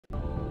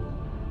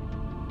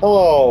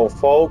Hello,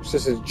 folks.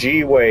 This is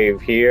Gwave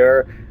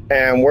here,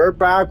 and we're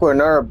back with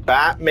another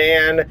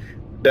Batman: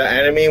 The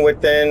Enemy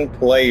Within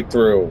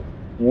playthrough.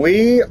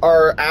 We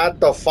are at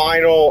the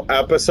final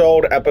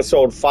episode,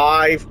 episode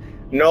 5.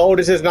 No,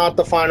 this is not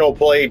the final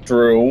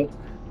playthrough,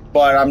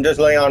 but I'm just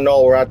letting y'all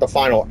know we're at the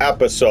final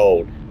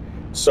episode.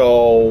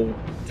 So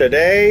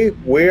today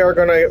we are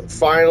gonna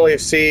finally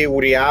see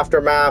the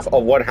aftermath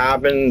of what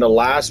happened in the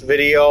last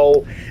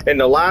video. In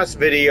the last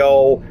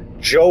video,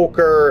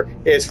 Joker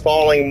is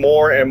falling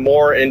more and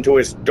more into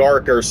his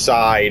darker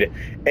side,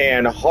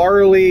 and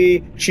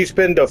Harley, she's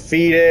been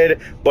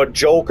defeated, but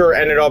Joker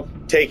ended up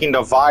taking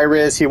the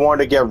virus. He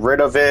wanted to get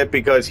rid of it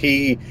because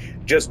he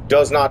just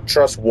does not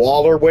trust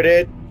Waller with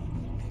it,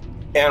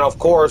 and of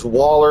course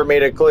Waller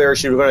made it clear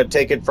she was going to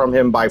take it from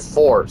him by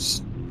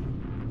force.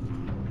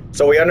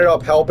 So we ended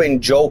up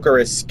helping Joker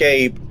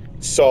escape.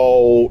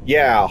 So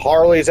yeah,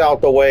 Harley's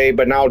out the way,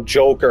 but now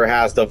Joker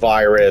has the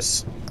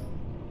virus.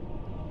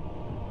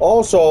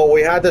 Also,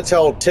 we had to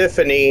tell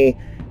Tiffany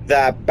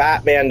that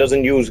Batman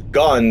doesn't use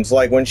guns.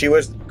 Like when she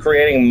was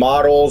creating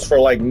models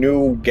for like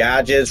new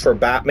gadgets for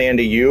Batman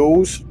to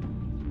use,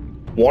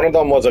 one of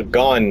them was a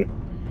gun.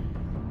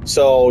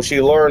 So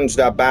she learns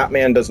that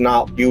Batman does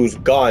not use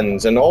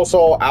guns. And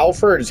also,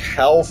 Alfred's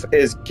health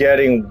is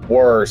getting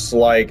worse.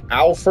 Like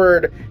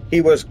Alfred,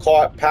 he was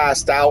caught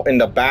passed out in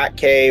the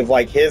Batcave.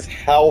 Like his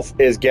health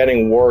is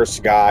getting worse,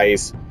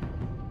 guys.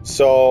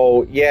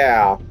 So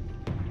yeah,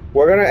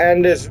 we're gonna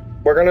end this.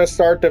 We're gonna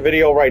start the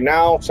video right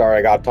now. Sorry,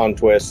 I got tongue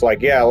twist.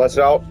 Like, yeah, let's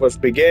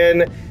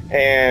begin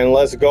and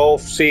let's go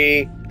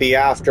see the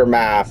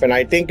aftermath. And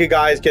I think you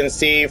guys can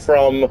see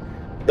from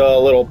the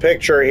little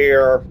picture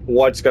here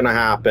what's gonna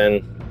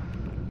happen.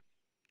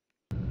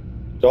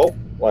 So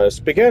let's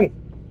begin.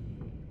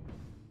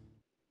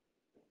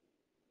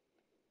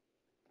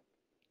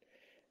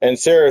 And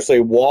seriously,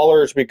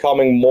 Waller's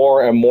becoming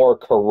more and more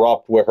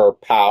corrupt with her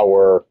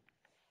power.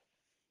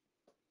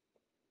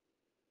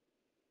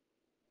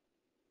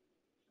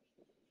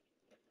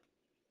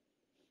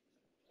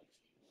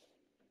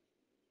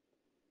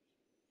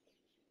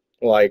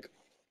 Like,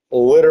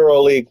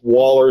 literally,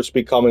 Waller's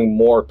becoming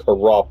more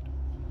corrupt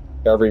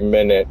every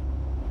minute.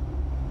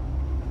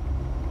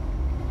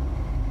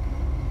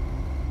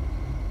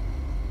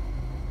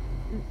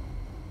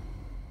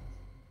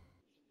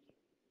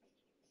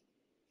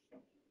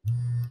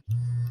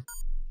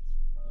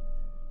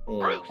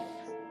 Bruce,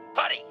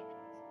 buddy,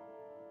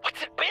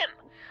 what's it been?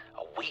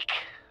 A week?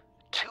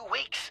 2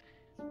 weeks?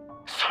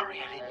 Sorry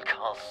I didn't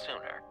call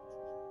sooner.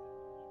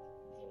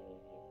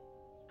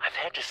 I've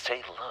had to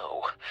stay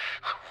low,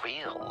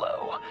 real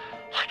low,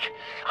 like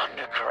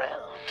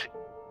underground.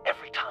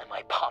 Every time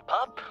I pop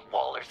up,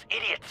 Waller's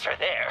idiots are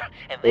there,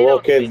 and they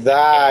Look don't at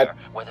that. care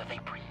whether they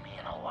bring me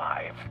in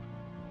alive.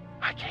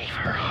 I gave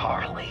her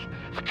Harley,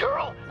 the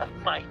girl of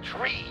my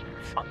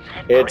dreams, on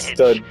that It's bridge.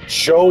 the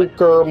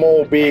Joker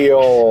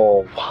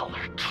mobile.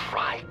 Waller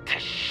tried to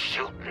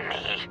shoot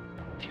me.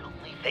 The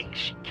only thing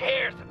she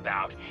cares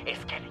about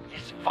is getting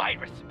this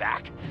virus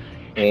back.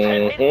 If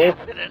that didn't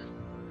happen,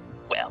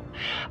 well,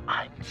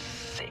 I'm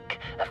sick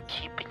of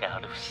keeping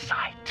out of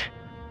sight.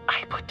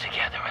 I put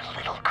together a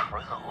little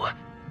crew.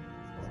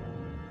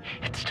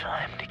 It's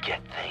time to get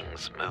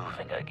things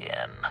moving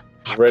again.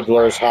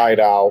 Riddler's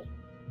hideout.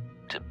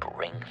 To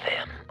bring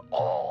them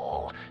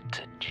all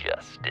to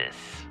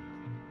justice.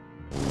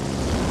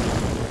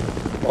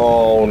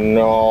 Oh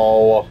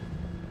no.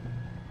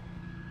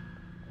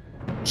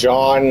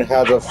 John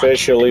has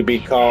officially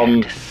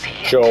become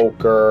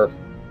Joker.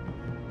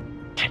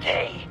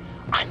 Today,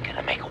 I'm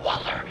gonna make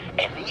Waller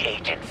and the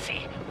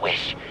agency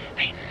wish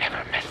they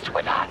never messed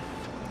with us.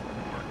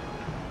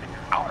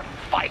 Our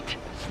fight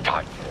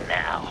starts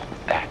now,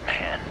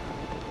 Batman.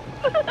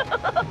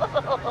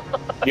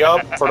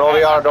 Yup, for those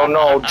of y'all that don't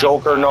know,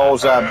 Joker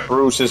knows that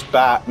Bruce is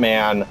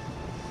Batman.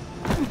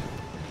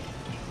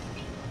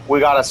 We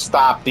gotta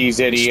stop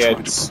these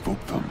idiots. Trying to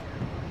provoke them.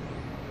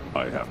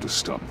 I have to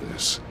stop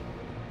this.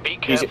 Be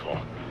careful.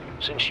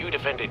 Since you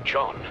defended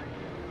John,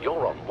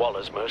 you're on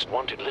Waller's most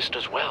wanted list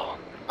as well.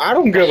 I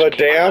don't give a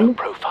damn.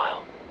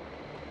 Profile.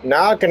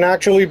 Now I can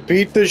actually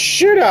beat the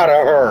shit out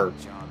of her.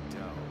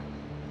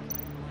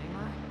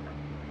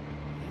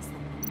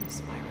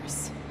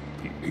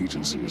 The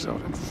agency is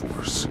out in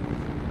force.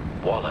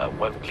 Waller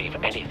won't leave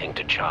anything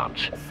to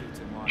chance.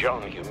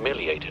 John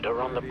humiliated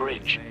her on the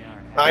bridge.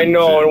 I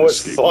know, Then it was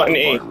escaped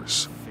funny. the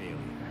virus.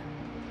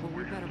 Well,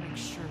 we better make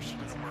sure she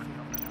doesn't feel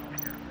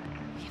it.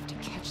 We have to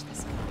catch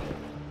this guy.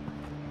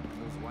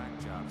 Those whack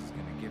jobs is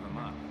gonna give him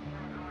up.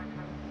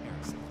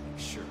 Eric's gonna make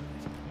sure.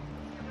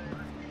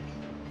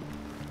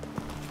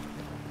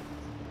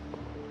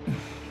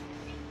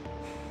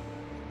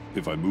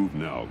 If I move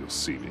now, you'll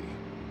see me.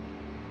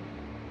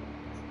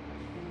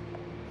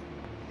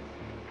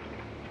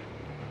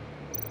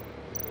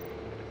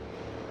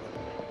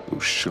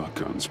 Those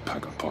shotguns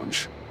pack a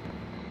punch.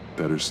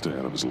 Better stay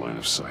out of his line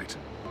of sight.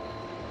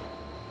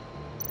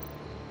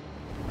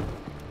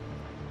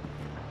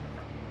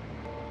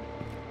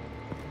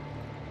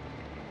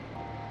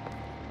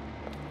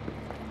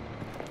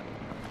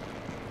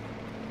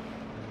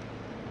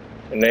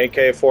 An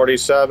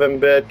AK-47,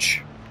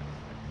 bitch.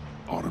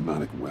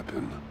 Automatic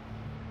weapon.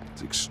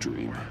 It's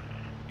extreme,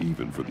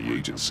 even for the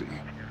agency.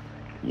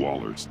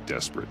 Waller's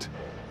desperate.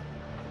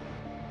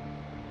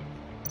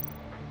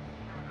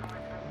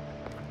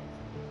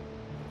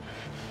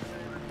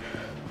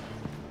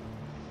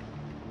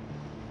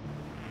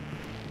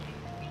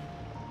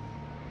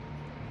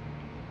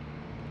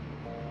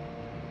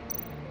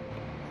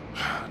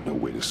 No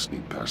way to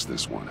sneak past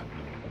this one.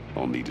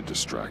 I'll need to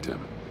distract him.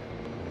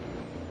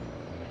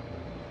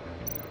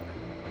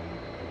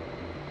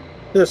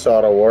 This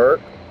ought to work.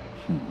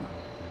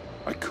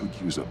 I could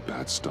use a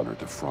bat stunner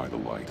to fry the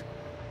light.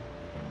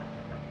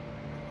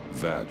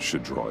 That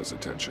should draw his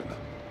attention.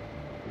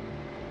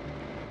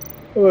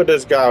 Look at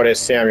this guy with his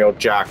Samuel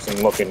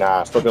Jackson looking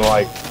ass, looking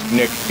like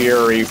Nick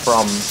Fury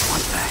from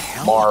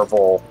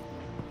Marvel.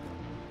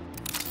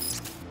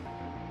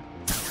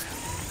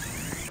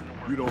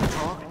 You don't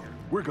talk?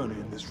 We're gonna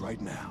end this right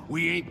now.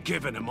 We ain't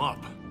giving him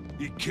up.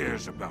 He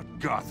cares about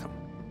Gotham.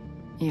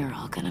 You're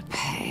all gonna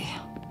pay.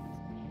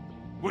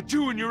 What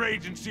you and your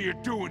agency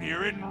are doing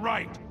here isn't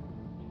right.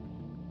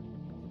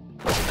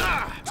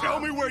 Tell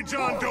me where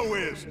John Doe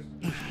is!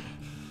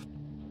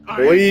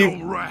 I ain't Leave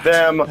no rat.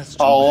 them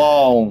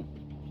alone.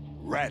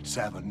 Rats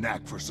have a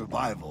knack for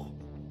survival.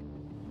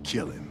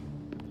 Kill him.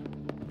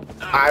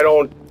 I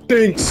don't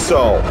think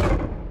so.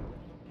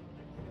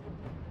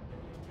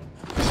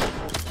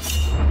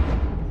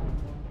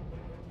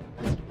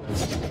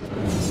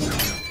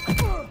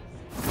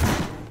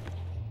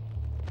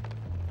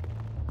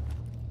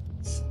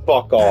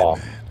 Fuck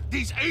off.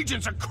 These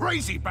agents are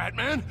crazy,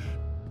 Batman.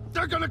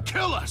 They're gonna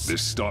kill us.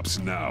 This stops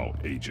now,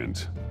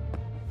 Agent.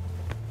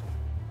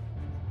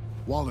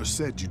 Waller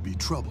said you'd be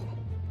trouble,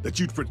 that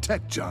you'd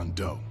protect John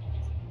Doe.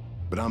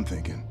 But I'm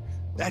thinking,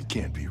 that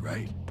can't be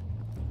right.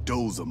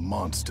 Doe's a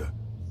monster.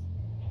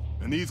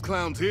 And these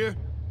clowns here,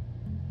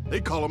 they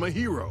call him a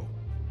hero.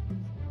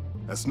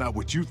 That's not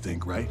what you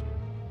think, right?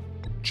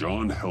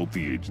 John helped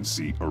the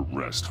agency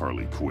arrest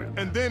Harley Quinn.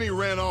 And then he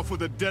ran off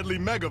with a deadly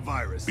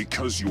megavirus.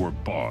 Because your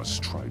boss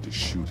tried to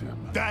shoot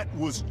him. That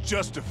was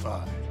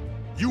justified.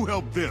 You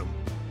helped them.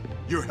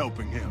 You're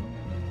helping him.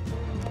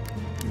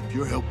 If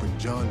you're helping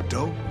John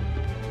Doe,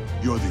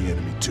 you're the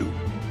enemy too.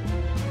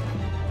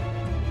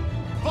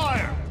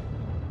 Fire!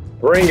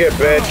 Bring it,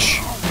 bitch.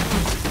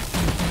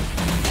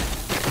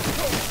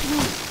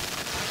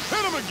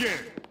 Hit him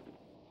again!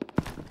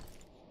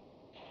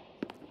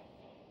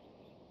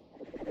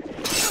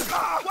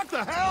 Ah, what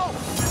the hell?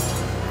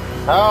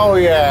 Oh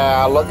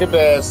yeah, look at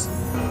this.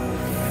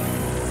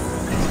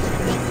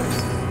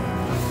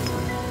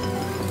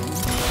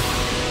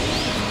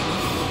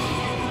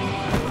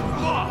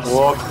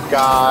 Look,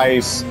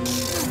 guys.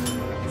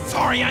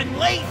 Sorry I'm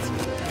late!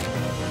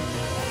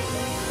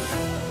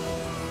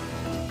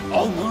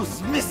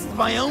 Almost missed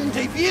my own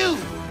debut!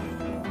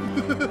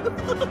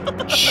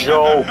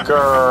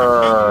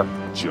 Joker.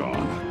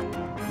 John.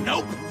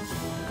 Nope!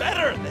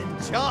 Better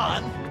than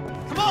John!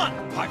 Come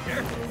on,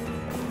 partner!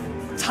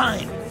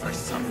 Time for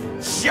some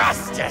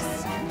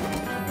justice!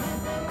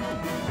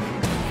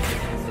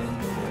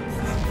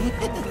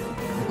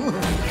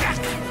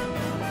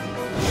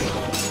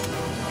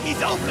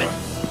 He's open!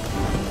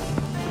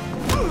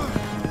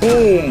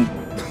 Boom.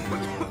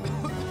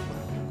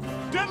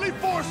 Deadly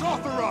force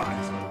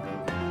authorized!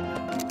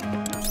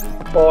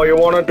 Oh, you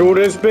wanna do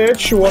this,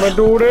 bitch? You wanna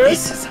do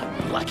this? This is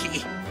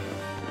unlucky.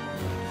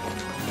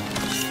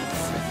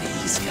 For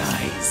these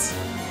guys.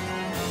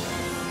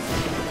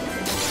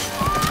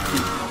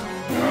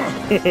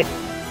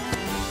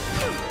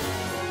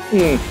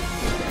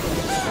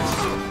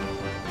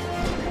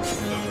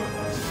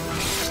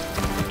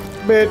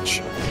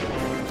 Bitch.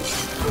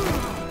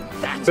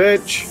 That's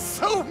Bitch.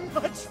 so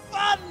much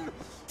fun!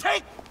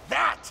 Take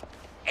that,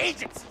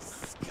 agency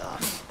scum!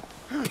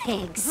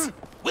 Pigs.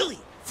 Willie,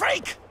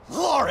 Frank,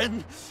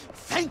 Lauren,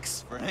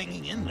 thanks for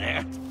hanging in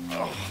there.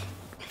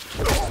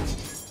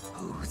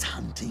 Who's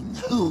hunting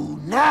who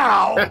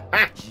now?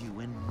 You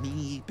and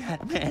me,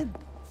 Batman.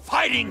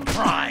 Fighting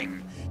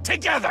crime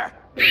together.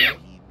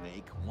 We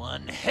make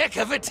one heck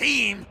of a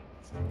team.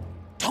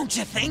 Don't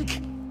you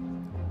think?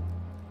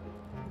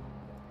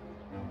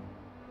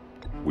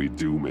 We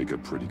do make a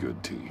pretty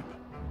good team.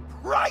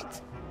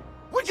 Right?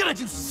 We're gonna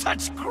do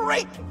such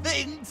great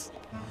things.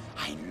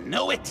 I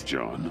know it.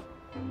 John.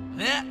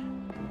 Eh?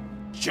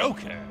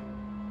 Joker.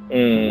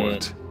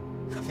 What?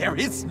 There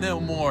is no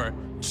more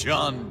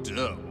John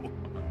Doe.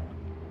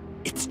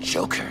 It's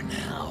Joker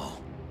now.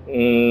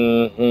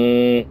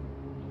 Mm-hmm.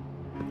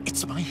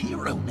 It's my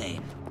hero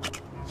name.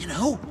 Like, you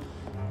know,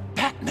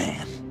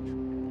 Batman.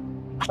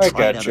 I tried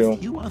got out you. a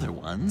few other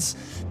ones.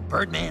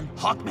 Birdman,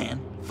 Hawkman,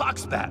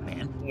 Fox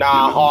Batman.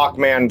 Nah,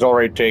 Hawkman's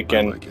already I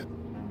taken. like it.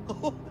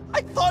 Oh,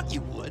 I thought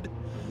you would.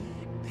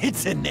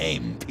 It's a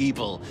name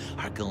people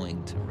are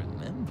going to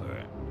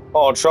remember.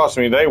 Oh, trust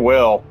me, they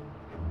will.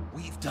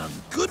 We've done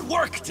good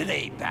work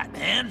today,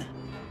 Batman.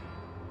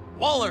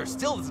 Waller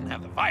still doesn't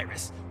have the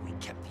virus. We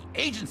kept the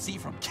agency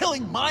from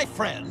killing my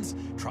friends,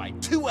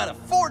 tried 2 out of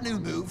 4 new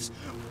moves.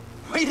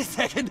 Wait a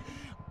second.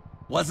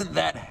 Wasn't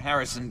that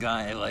Harrison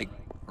guy, like,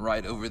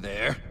 right over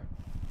there?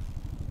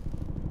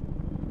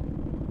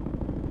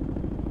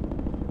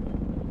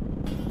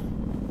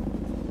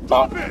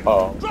 Drop it!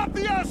 Oh. Drop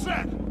the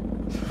asset!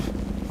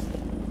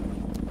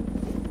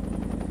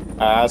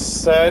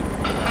 Asset?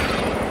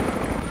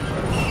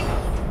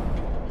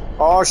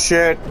 Oh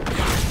shit.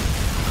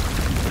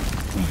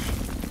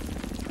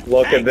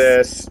 Look at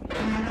this.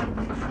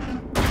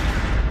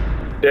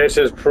 This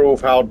is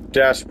proof how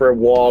desperate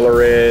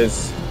Waller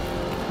is.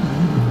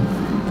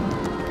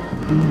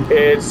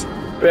 It's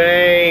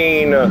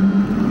Bane.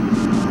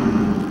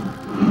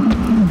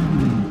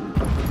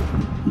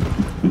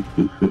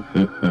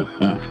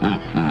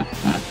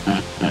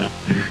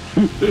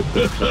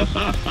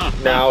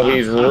 Now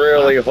he's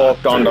really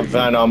hooked on the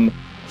venom.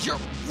 You're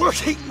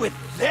working with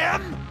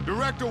them?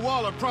 Director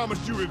Waller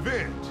promised you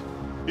revenge.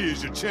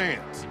 Here's your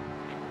chance.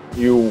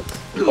 You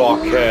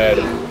fuckhead.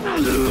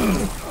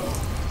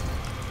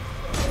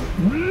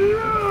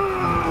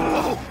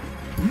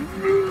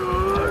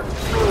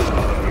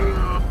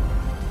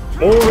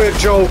 Move it,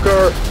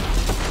 Joker!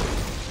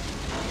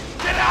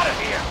 Get out of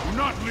here! I'm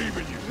not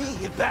leaving you.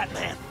 Me and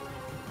Batman,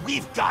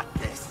 we've got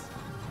this.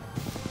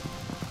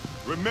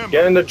 Remember,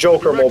 Get in the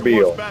Joker Director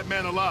mobile. wants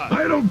Batman alive.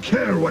 I don't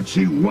care what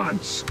she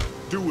wants.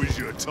 Do as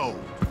you're told.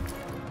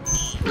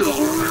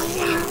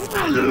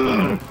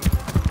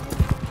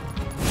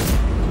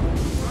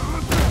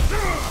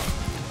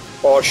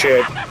 Oh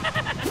shit.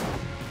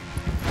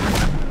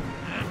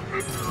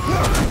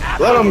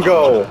 Let him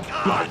go.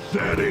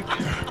 Pathetic.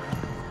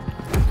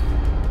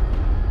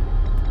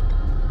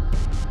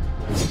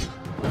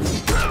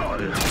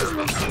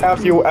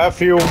 F you,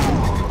 F you,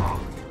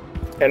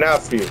 and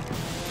F you.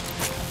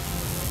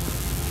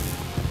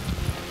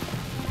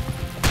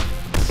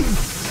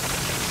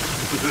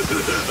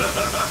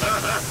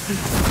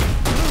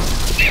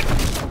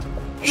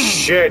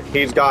 Shit,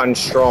 he's gotten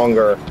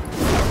stronger.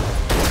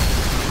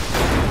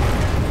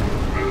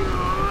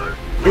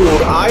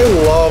 Dude, I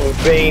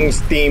love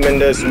Bane's theme in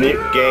this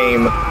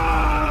game.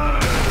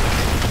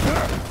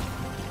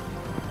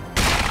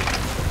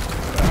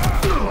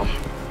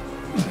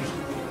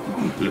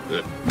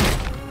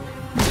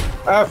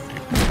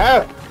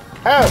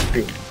 F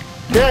you.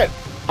 Get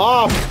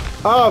off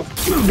of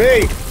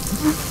me.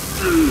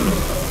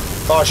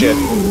 Oh shit.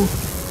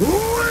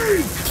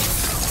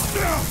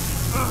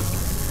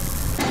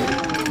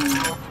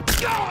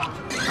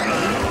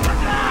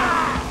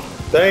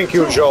 Thank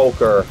you,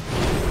 Joker.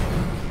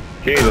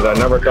 Jesus, I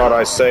never thought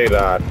I'd say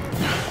that.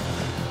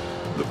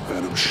 The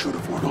venom should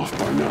have worn off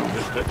by now.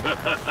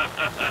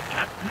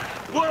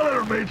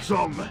 Waller made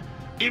some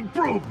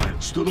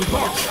improvements to the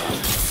box.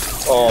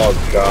 Oh,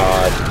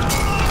 God.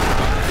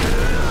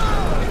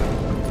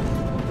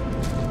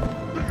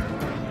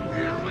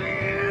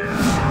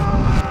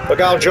 Look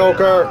out,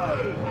 Joker.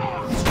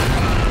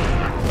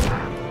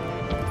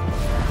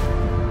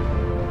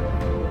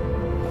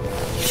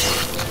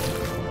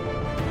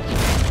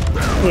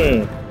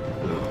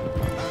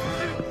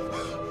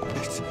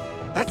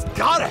 That's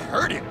gotta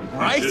hurt him,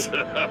 right?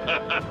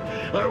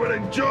 I will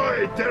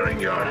enjoy tearing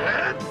your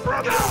head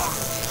from it.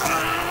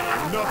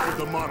 Enough with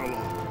the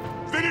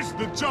monologue. Finish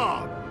the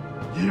job.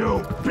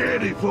 You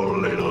pitiful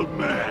little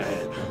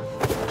man.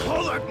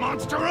 Pull that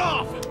monster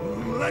off.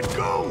 Let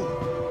go.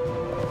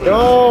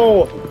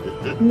 No!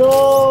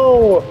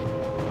 No!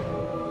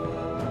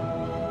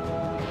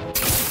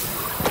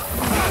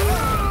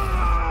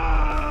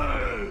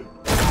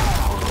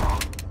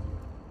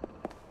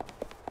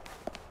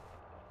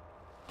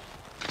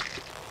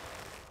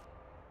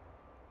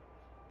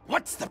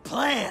 What's the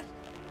plan?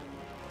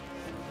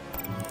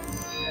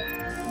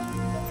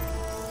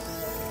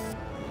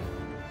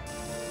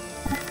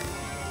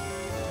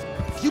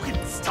 If you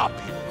can stop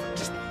him for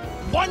just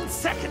 1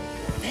 second,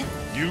 then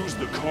Use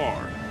the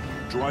car.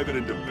 Drive it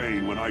into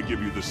Bane when I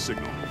give you the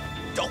signal.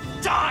 don't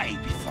die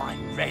before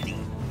I'm ready.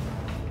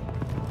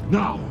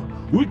 Now,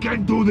 we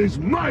can do this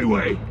my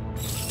way.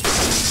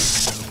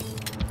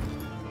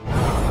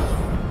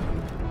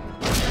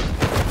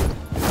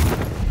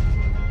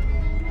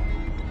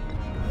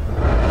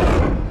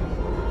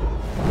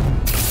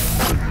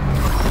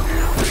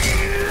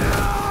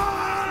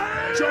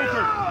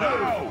 Joker,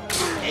 no!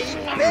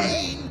 Hey,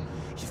 Bane!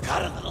 You've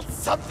got a little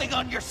something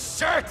on your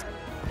shirt!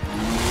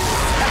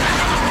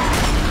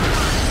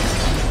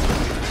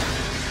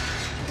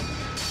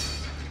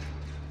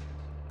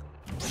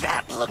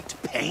 That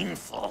looked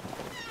painful.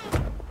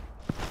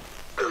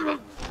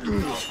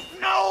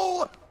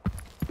 No!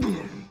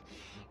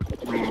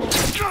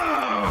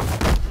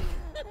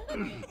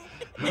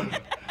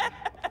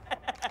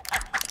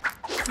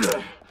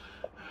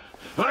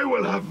 I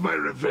will have my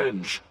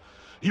revenge.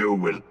 You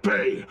will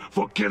pay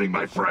for killing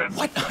my friend.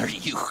 What are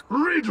you?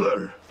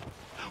 Riddler!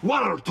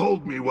 Waller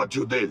told me what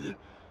you did.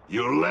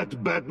 You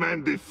let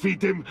Batman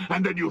defeat him,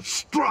 and then you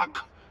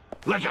struck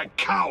like a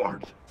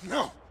coward.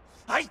 No,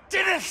 I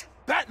didn't!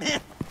 Batman!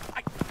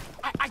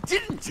 I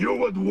didn't! You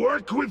would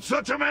work with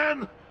such a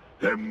man?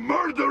 A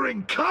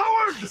murdering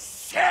coward?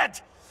 Said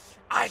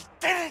I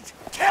didn't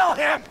kill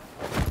him!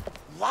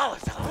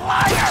 Waller's a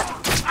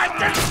liar! I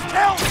didn't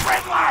kill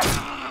Riddler!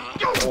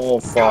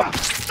 Oh, fuck.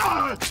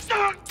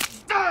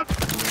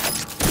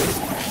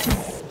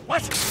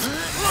 What?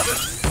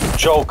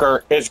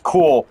 Joker is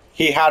cool.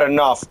 He had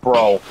enough,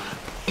 bro.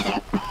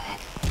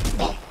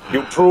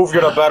 You prove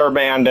you're the better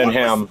man than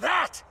him. What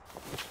was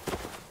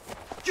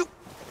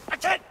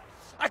that?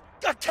 I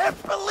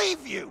can't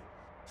believe you!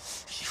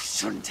 You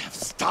shouldn't have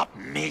stopped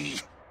me.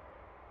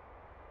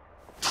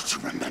 Don't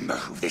you remember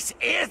who this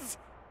is?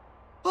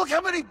 Look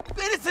how many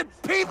innocent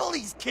people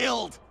he's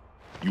killed!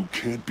 You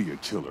can't be a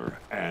killer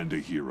and a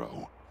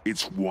hero.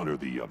 It's one or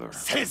the other.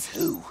 Says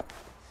who?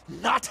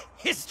 Not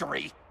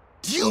history.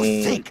 Do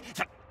you think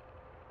that...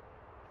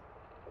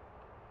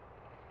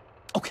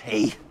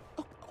 Okay.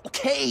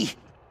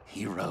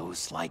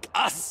 Heroes like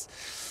us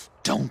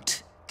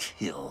don't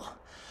kill.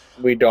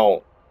 We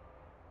don't.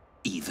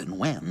 Even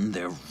when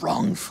they're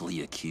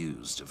wrongfully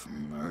accused of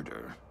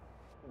murder.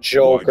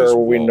 Joker,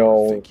 we Why does know.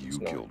 Waller think you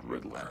killed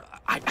Riddler?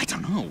 I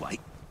don't know.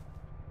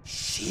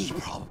 She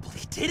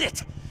probably did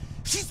it.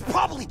 She's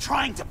probably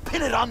trying to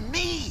pin it on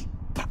me.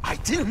 But I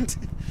didn't.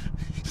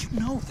 You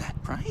know that,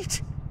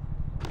 right?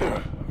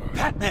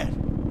 Batman,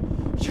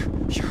 you're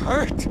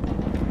hurt.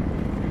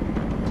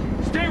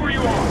 Stay where you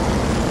are.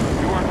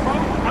 You are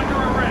both under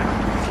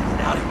arrest.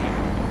 Get out of here.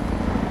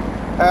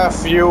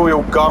 F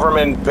you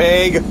government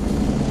pig.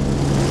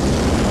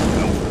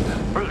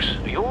 Bruce,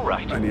 are you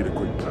alright? I need a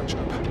quick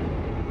touch-up.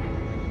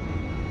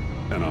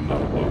 And I'm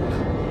not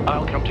alone.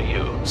 I'll come to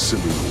you.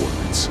 Send me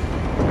coordinates.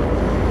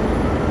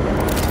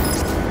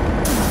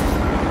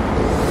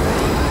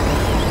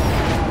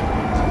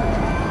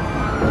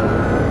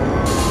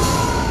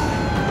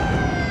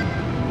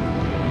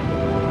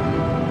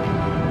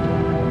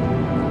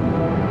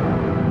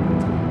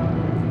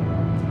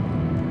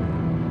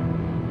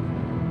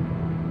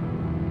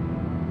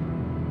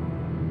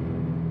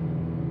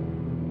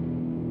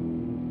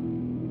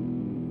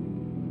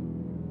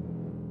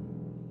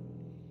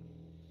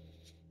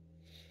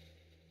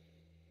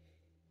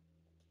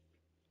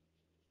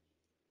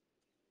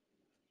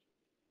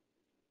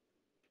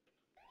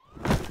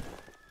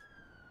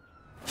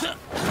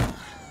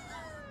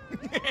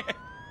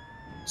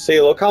 See,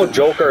 look how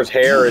Joker's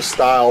hair is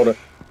styled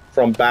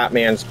from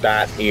Batman's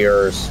bat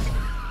ears.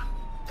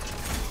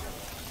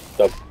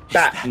 The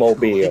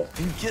Batmobile. I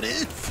think it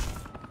is.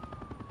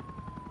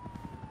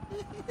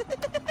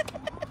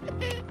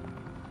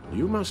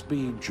 You must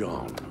be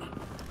John.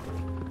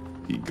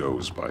 He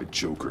goes by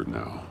Joker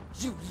now.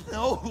 You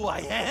know who I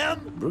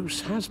am?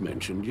 Bruce has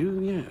mentioned you,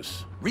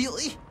 yes.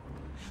 Really?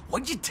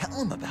 What'd you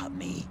tell him about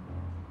me?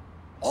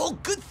 All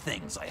good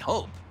things, I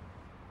hope.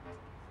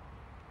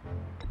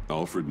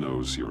 Alfred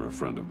knows you're a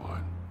friend of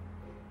mine.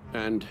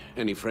 And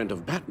any friend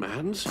of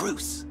Batman's?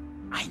 Bruce,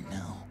 I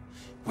know.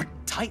 We're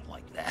tight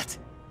like that.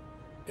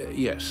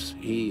 Yes,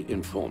 he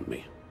informed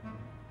me.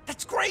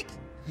 That's great.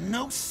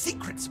 No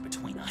secrets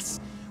between us.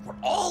 We're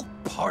all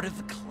part of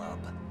the club.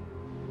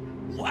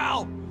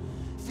 Wow.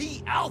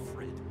 The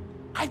Alfred.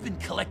 I've been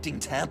collecting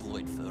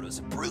tabloid photos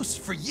of Bruce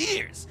for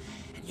years,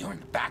 and you're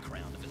in the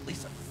background of at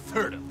least a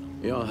third of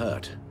them. You're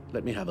hurt.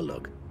 Let me have a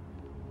look.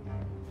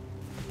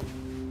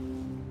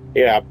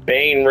 Yeah,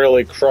 Bane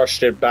really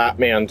crushed at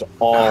Batman's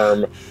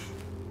arm.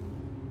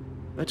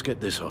 Let's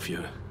get this off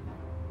you.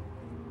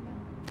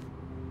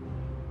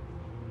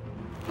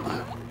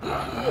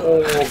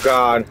 Oh,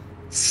 God.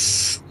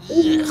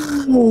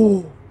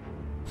 Ooh.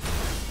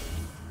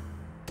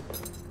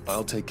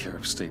 I'll take care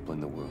of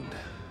stapling the wound.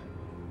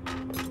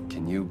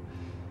 Can you?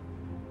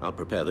 I'll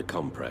prepare the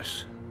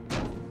compress.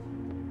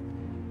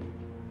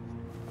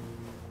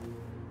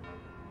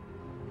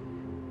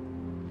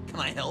 Can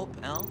I help,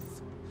 Alf?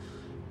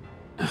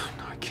 No,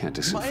 I can't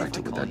disinfect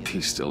it with that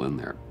piece still in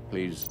there.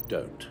 Please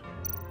don't.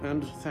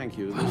 And thank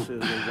you, this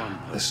is a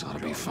one-person This ought to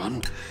be job.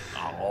 fun.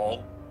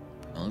 Oh.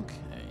 Okay.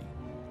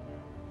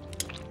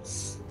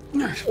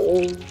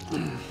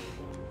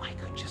 I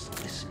could just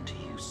listen to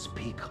you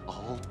speak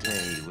all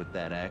day with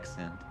that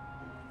accent.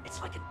 It's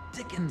like a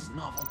Dickens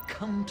novel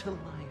come to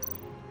life.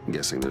 I'm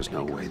guessing there's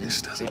no way this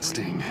doesn't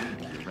sting.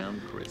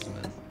 Around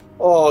Christmas.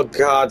 Oh,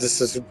 God, this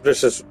is,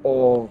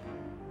 oh.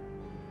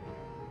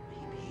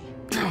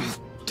 Oh,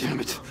 damn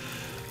it.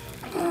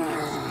 Finish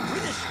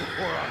the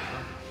pour,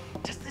 Arthur.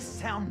 Does this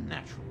sound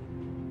natural?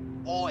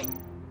 Oi,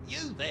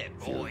 you there,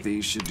 boy.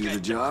 These should do the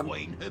job. Get the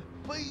Queen her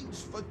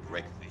beans for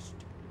breakfast.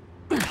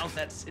 How's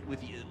that sit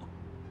with you?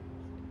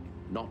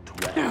 Not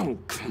well. Oh,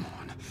 come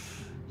on.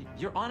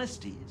 Your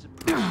honesty is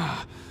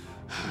appreciated.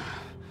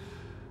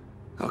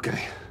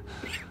 Okay,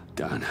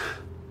 done.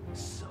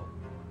 So,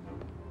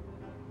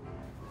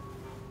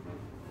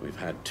 We've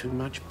had too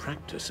much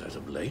practice as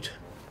of late.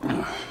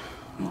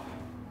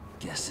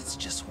 guess it's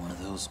just one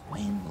of those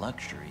Wayne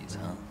luxuries,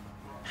 huh?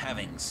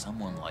 Having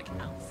someone like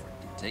Alfred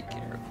to take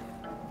care of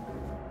you.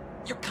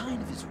 You're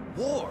kind of his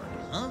ward,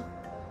 huh?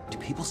 Do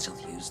people still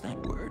use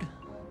that word?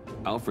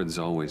 Alfred's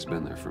always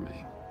been there for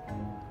me.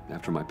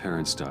 After my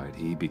parents died,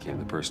 he became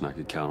the person I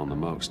could count on the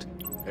most.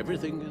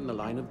 Everything in the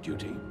line of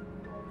duty.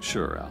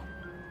 Sure, Al.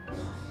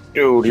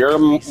 Dude, you're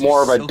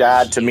more of a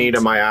dad to me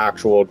than my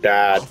actual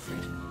dad.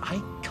 Alfred,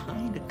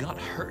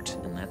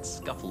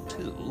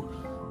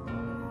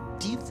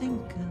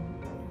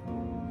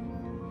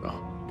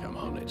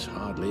 It's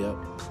hardly a...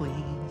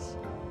 Please.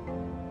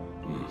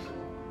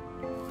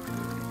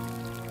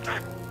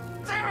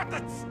 Damn it,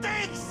 that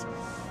stinks!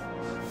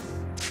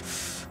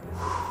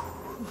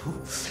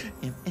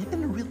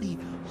 In a really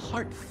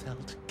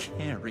heartfelt,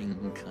 caring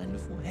kind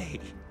of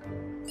way.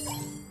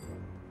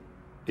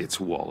 It's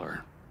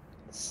Waller.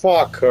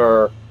 Fuck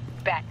her.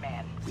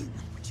 Batman. We know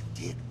what you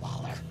did,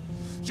 Waller.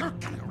 You're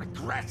gonna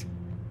regret.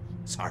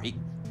 Sorry.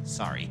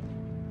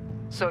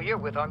 So you're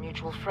with our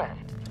mutual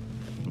friend.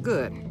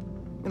 Good.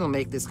 It'll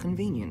make this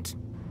convenient.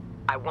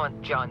 I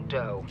want John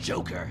Doe.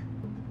 Joker.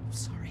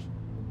 Sorry.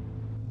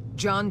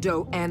 John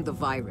Doe and the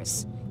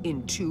virus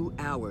in 2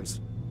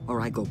 hours, or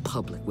I go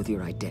public with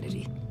your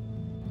identity.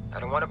 I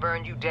don't want to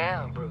burn you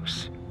down,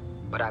 Bruce,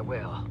 but I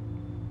will.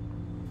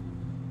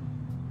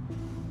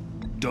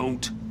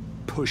 Don't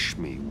push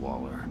me,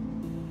 Waller.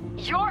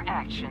 Your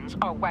actions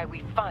are why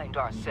we find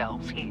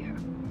ourselves here.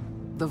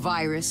 The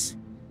virus,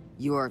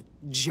 your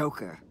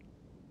Joker,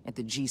 at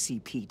the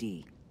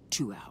GCPD,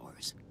 2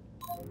 hours.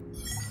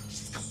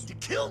 She's going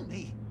to kill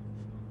me!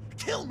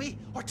 Kill me,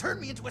 or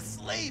turn me into a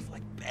slave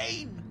like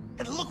Bane!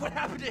 And look what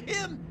happened to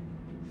him!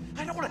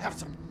 I don't want to have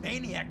some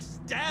maniac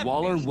stab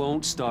Waller me.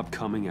 won't stop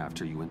coming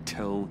after you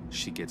until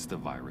she gets the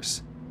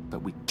virus.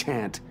 But we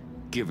can't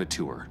give it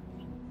to her.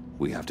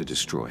 We have to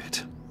destroy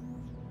it.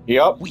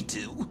 Yep. We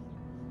do?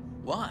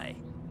 Why?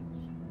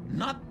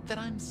 Not that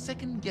I'm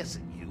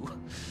second-guessing you.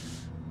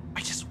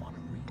 I just want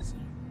a reason.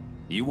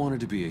 You wanted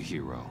to be a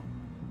hero.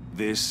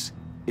 This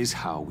is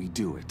how we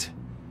do it.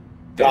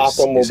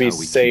 Gotham will This be is how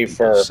we keep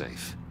safer. people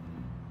safe.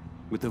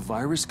 With the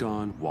virus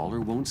gone,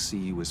 Waller won't see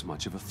you as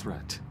much of a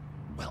threat.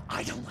 Well,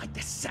 I don't like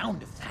the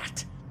sound of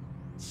that.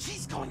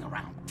 She's going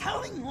around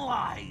telling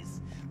lies,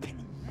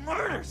 pinning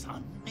murders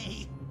on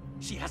me.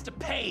 She has to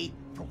pay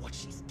for what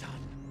she's done.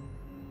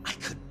 I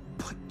could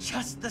put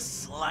just the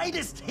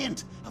slightest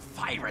hint of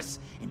virus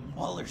in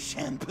Waller's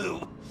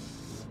shampoo.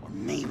 Or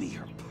maybe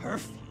her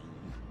perfume.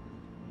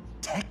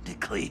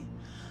 Technically,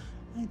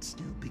 I'd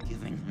still be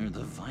giving her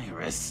the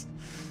virus.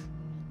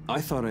 I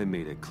thought I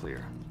made it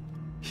clear.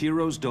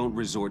 Heroes don't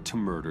resort to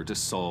murder to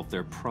solve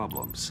their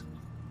problems.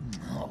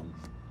 No,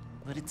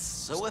 but it's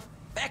so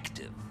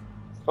effective.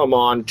 Come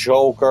on,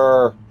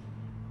 Joker.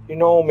 You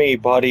know me,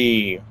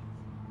 buddy.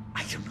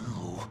 I don't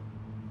know.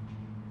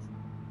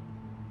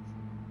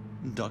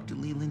 Dr.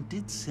 Leland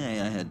did say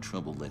I had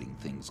trouble letting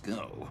things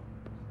go.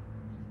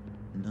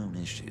 Known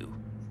issue.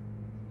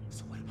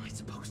 So what am I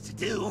supposed to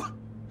do?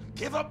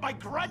 Give up my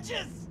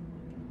grudges?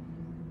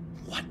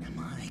 What am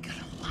I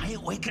gonna lie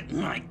awake at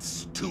night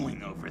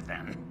stewing over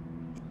then?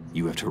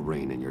 You have to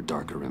rein in your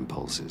darker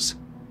impulses.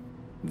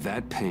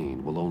 That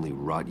pain will only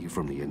rot you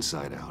from the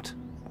inside out.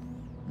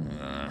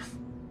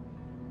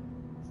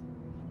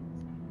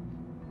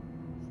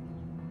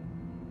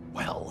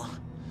 Well,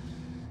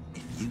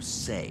 if you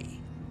say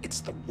it's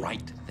the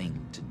right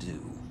thing to do.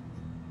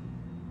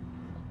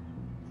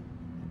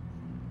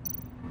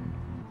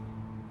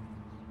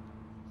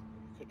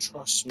 You can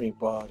trust me,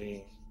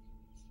 buddy.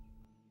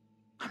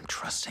 I'm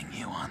trusting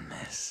you on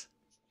this.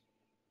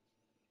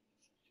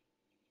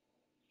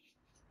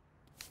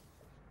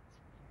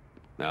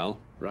 Now?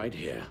 Right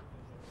here.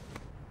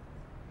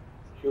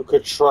 You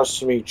could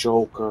trust me,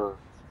 Joker.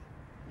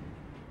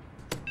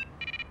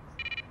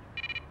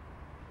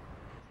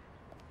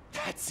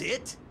 That's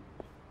it?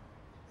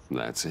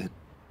 That's it.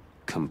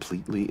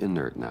 Completely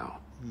inert now.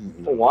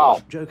 Oh,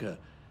 wow. Joker,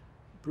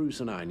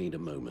 Bruce and I need a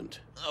moment.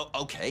 Oh,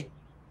 okay.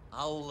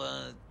 I'll,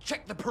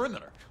 check the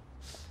perimeter.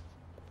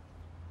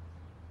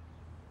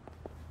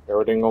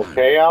 Everything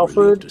okay, I'm Alfred?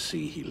 relieved to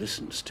see he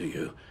listens to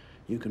you.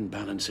 You can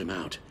balance him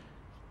out.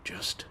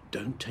 Just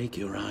don't take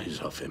your eyes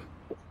off him.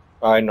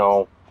 I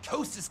know.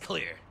 Coast is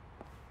clear.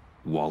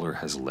 Waller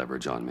has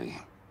leverage on me.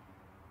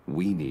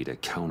 We need a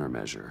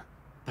countermeasure.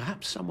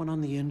 Perhaps someone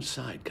on the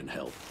inside can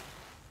help.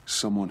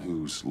 Someone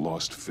who's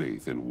lost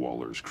faith in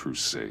Waller's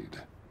crusade.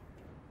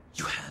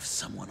 You have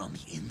someone on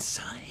the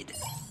inside?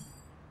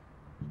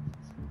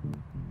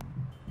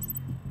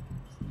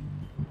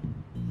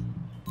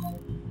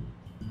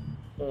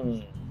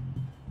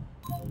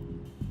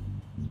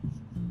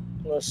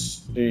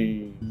 Let's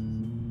see.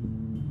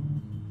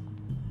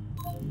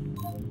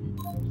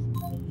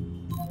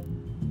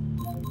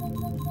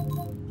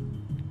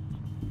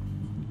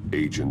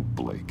 Agent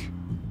Blake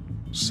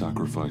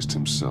sacrificed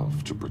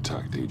himself to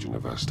protect Agent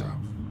Avesta.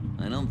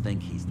 I don't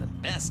think he's the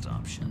best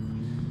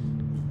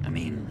option. I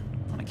mean,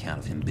 on account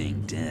of him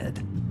being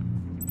dead.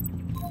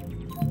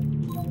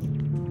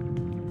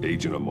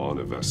 Agent Amon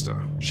Avesta.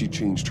 She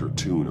changed her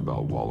tune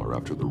about Waller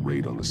after the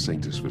raid on the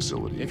Sanctus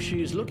facility. If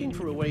she's looking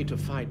for a way to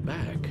fight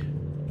back,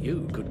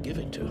 you could give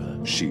it to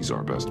her. She's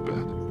our best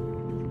bet.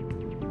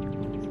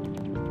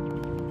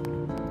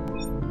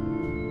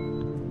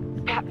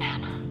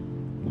 Batman.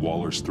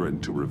 Waller's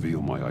threatened to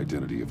reveal my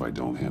identity if I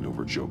don't hand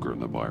over Joker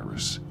and the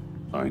virus.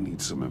 I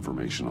need some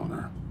information on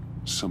her.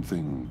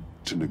 Something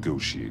to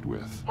negotiate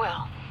with.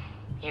 Well,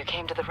 you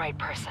came to the right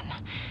person.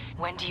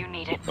 When do you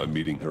need it? I'm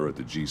meeting her at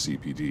the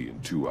GCPD in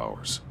 2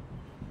 hours.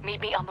 Meet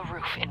me on the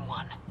roof in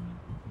 1.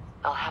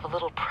 I'll have a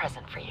little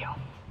present for you.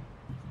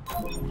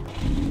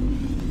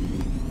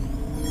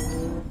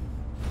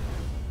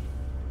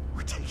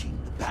 We're taking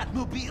the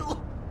Batmobile?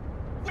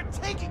 We're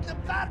taking the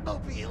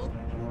Batmobile!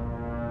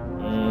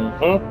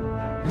 Mm-hmm.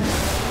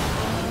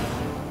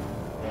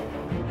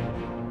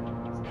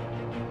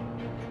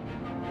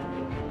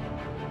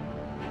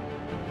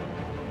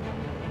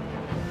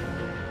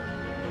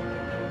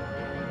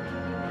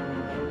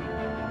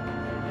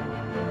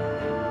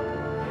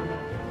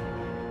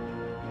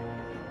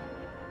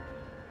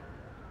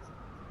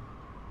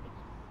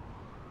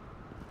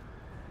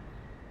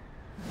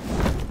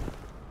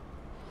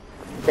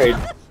 Okay,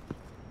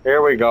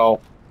 here we go.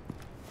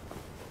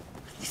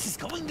 This is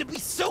going to be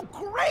so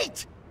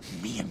great!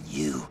 Me and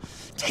you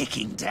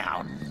taking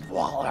down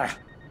Waller.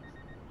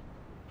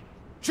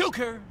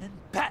 Joker and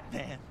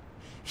Batman,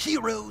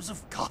 heroes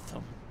of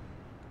Gotham.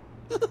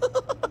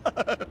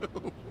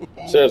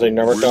 Seriously,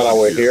 never thought I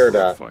would hear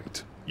that.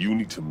 Fight. You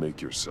need to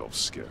make yourself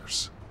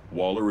scarce.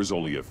 Waller is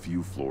only a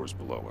few floors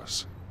below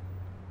us.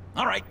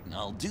 All right,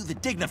 I'll do the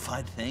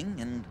dignified thing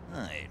and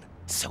hide.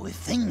 So if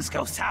things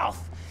go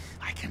south,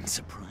 I can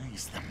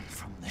surprise them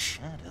from the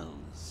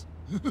shadows.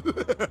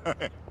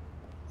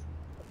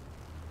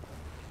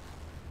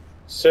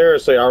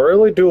 Seriously, I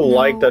really do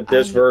like that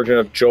this version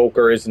of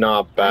Joker is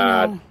not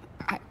bad.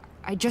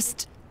 I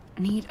just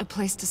need a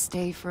place to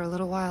stay for a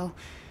little while.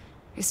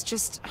 It's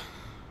just...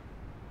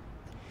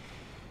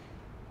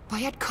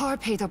 Bayad kar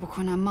peyda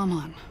bukonam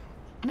maman.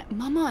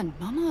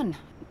 Maman.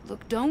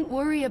 Look, don't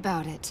worry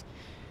about it.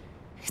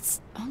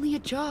 It's only a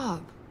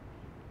job.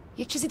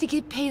 Yek chizi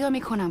dige peyda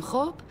mikonam,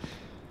 khob?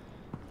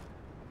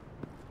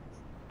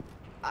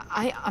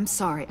 I'm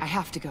sorry, I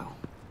have to go.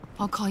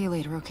 I'll call you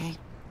later, okay?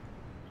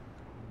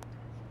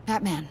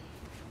 Batman,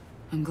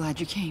 I'm glad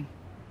you came.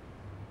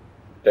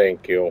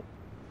 Thank you.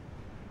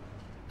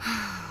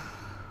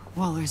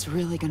 Waller's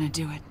really gonna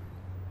do it.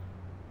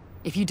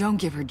 If you don't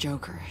give her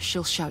Joker,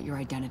 she'll shout your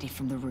identity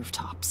from the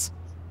rooftops.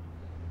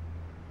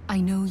 I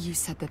know you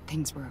said that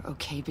things were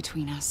okay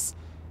between us,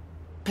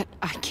 but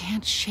I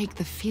can't shake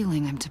the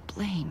feeling I'm to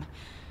blame.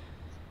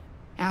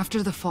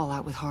 After the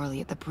fallout with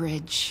Harley at the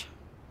bridge,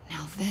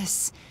 now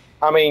this...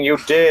 I mean, you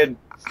did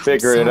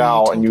figure it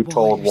out and you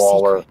told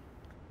Waller.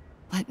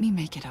 Let me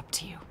make it up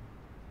to you.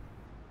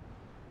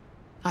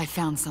 I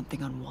found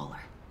something on Waller.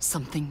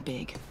 Something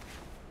big.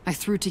 I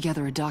threw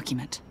together a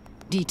document.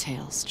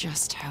 Details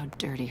just how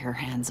dirty her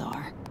hands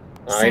are.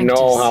 I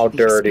know how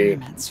dirty.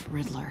 Experiments,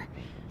 Riddler.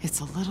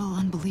 It's a little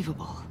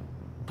unbelievable,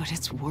 but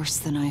it's worse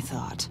than I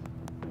thought.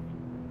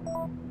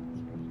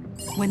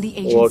 When the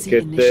agency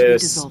initially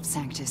dissolved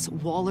Sanctus,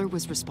 Waller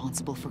was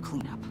responsible for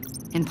cleanup.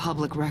 In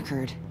public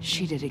record,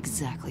 she did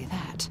exactly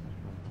that.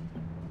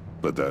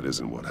 But that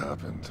isn't what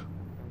happened.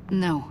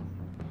 No.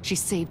 She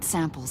saved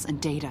samples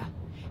and data.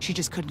 She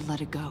just couldn't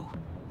let it go.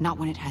 Not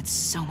when it had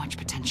so much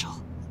potential.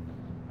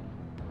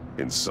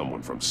 And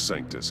someone from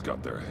Sanctus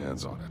got their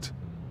hands on it.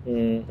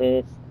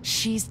 Mm-hmm.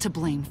 She's to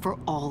blame for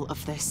all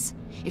of this.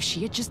 If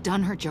she had just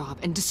done her job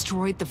and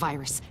destroyed the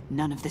virus,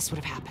 none of this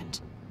would have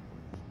happened.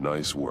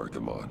 Nice work,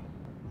 Amon.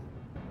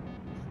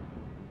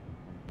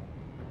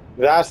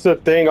 That's the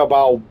thing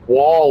about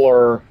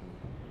Waller.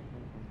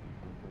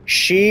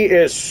 She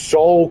is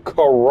so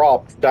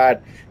corrupt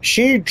that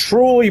she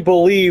truly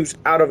believes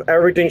out of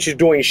everything she's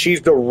doing,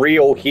 she's the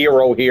real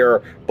hero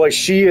here. But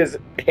she is,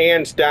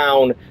 hands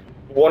down,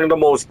 one of the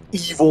most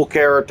evil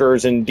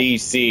characters in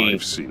DC.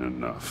 I've seen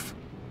enough.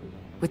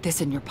 With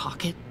this in your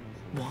pocket,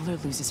 Waller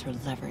loses her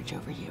leverage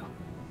over you.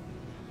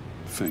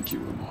 Thank you,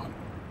 Amon.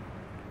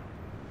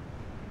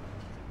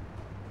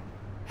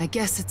 I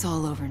guess it's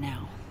all over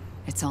now.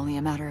 It's only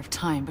a matter of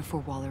time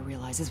before Waller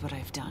realizes what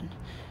I've done.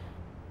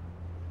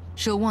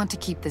 She'll want to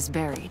keep this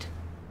buried,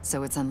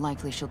 so it's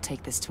unlikely she'll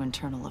take this to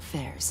internal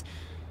affairs.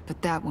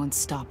 But that won't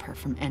stop her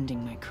from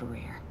ending my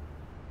career.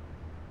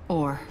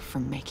 Or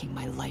from making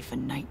my life a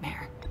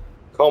nightmare.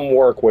 Come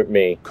work with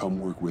me. Come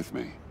work with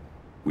me.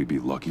 We'd be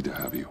lucky to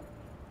have you.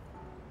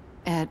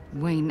 At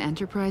Wayne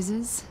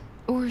Enterprises?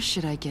 Or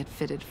should I get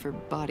fitted for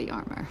body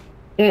armor?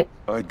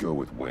 I'd go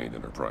with Wayne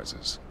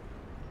Enterprises.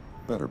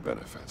 Better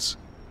benefits.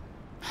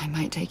 I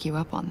might take you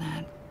up on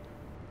that.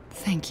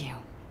 Thank you.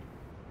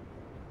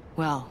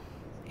 Well,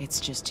 it's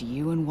just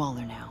you and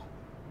Waller now.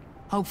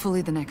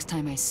 Hopefully the next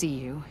time I see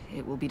you,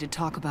 it will be to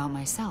talk about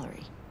my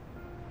salary.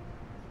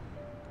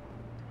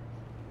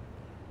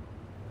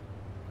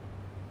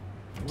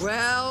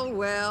 Well.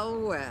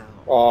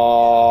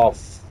 Oh,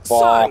 fuck.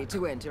 Sorry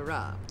to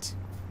interrupt.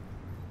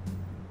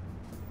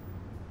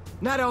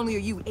 Not only are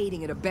you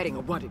aiding and abetting a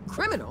wanted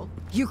criminal,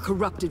 you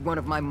corrupted one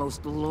of my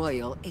most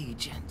loyal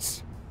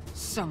agents.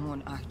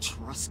 Someone I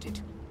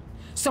trusted.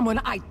 Someone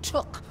I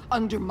took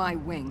under my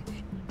wing.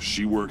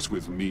 She works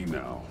with me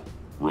now,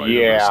 right?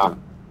 Yeah. Augusta?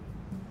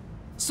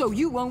 So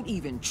you won't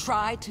even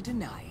try to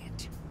deny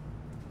it.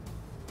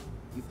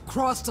 You've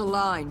crossed a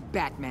line,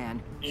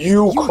 Batman.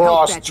 You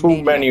crossed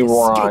too many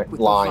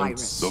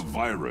lines. The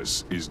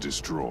virus is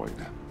destroyed.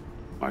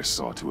 I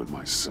saw to it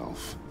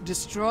myself.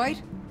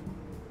 Destroyed?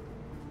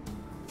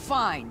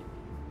 Fine.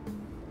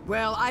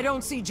 Well, I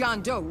don't see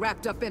John Doe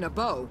wrapped up in a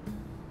bow.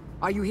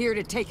 Are you here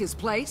to take his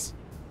place?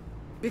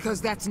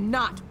 Because that's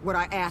not what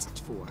I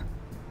asked for.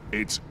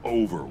 It's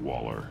over,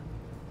 Waller.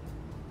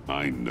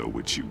 I know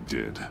what you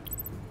did.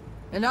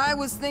 And I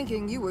was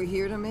thinking you were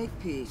here to make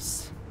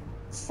peace.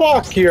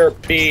 Fuck your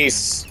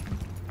peace.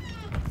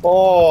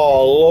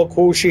 Oh, look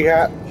who she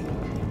had.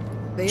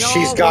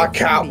 She's got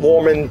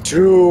Catwoman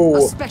too.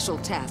 A special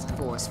task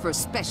force for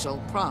special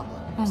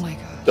problems. Oh my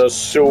god. The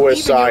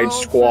Suicide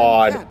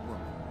Squad.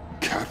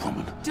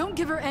 Catwoman. Don't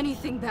give her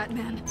anything,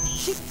 Batman.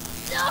 She...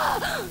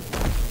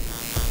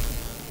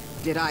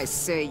 Did I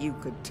say you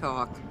could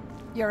talk?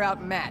 You're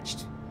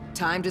outmatched.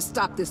 Time to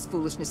stop this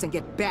foolishness and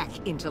get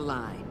back into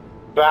line.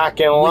 Back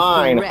in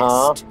line, with the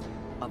huh? rest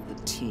of the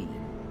team.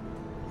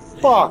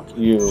 Fuck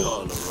you.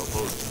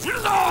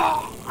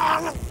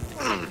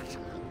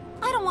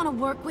 I don't want to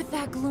work with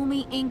that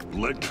gloomy ink.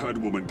 Let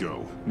Catwoman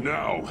go.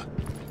 Now.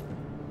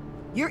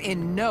 You're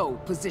in no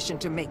position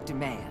to make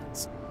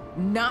demands.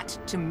 Not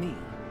to me.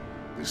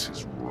 This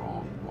is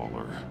wrong,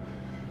 Waller.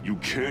 You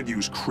can't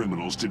use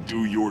criminals to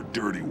do your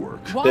dirty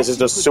work. Why This is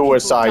the should people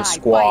Suicide die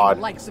Squad. fighting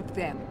the likes of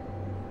them,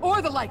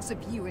 or the likes of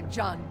you and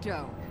John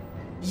Doe.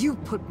 You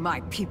put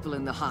my people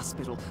in the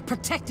hospital,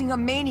 protecting a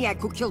maniac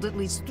who killed at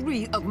least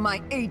 3 of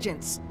my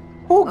agents.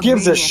 Who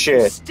gives a maniac who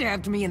shit?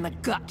 stabbed me in the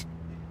gut.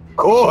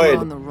 Good. You're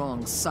on the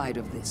wrong side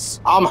of this.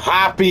 I'm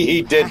happy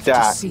he did Have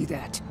that. To see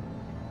that.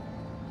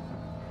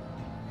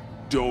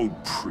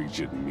 Don't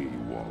preach at me,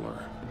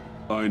 Waller.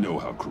 I know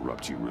how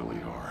corrupt you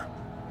really are.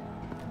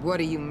 What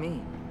do you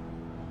mean?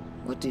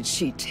 What did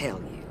she tell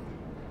you?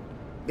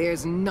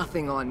 There's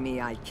nothing on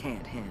me I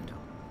can't handle.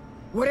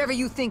 Whatever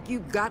you think you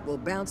got will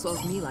bounce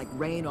off me like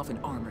rain off an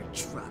armored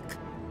truck.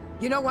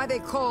 You know why they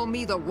call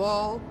me the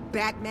Wall,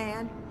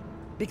 Batman?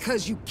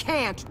 Because you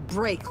can't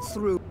break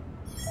through.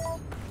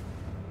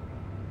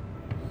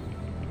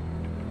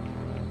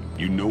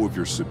 You know if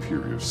your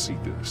superiors see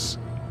this,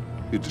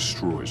 it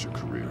destroys your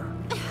career.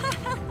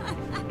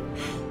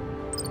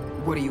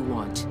 What do you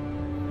want?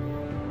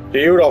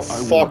 You to I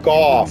fuck want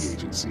off. the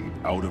agency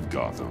out of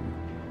Gotham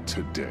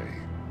today.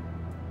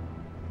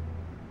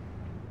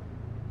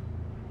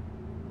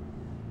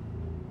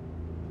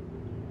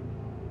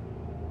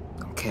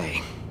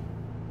 Okay.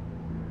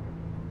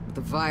 With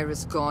the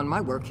virus gone, my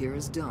work here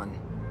is done.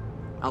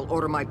 I'll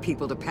order my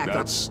people to pack up.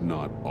 That's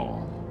not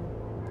all.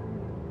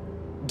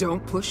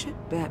 Don't push it,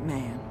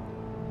 Batman.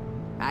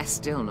 I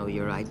still know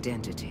your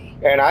identity.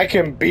 And I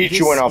can beat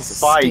you in a This is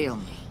fight.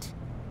 Stalemate,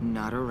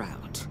 not a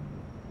rout.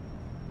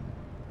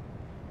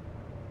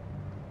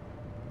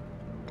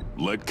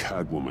 Let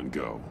Catwoman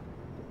go.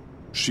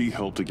 She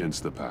helped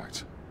against the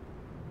Pact.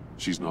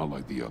 She's not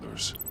like the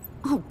others.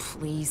 Oh,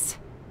 please.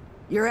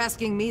 You're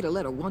asking me to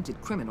let a wanted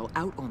criminal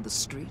out on the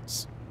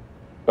streets?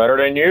 Better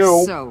than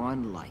you. So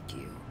unlike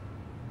you.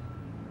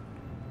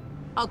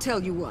 I'll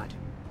tell you what.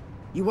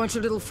 You want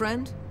your little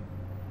friend?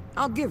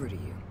 I'll give her to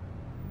you.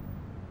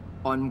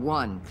 On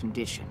one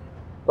condition.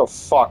 The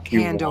fuck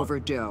you Hand want? over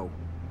Doe.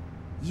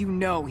 You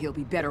know he'll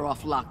be better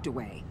off locked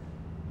away.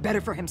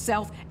 Better for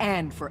himself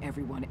and for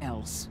everyone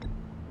else.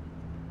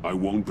 I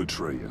won't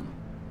betray him.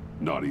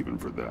 Not even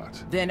for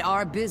that. Then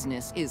our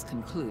business is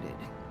concluded.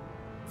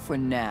 For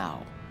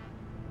now.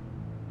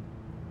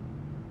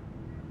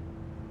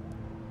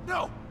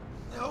 No!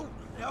 No,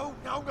 no,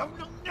 no, no,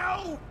 no,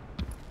 no!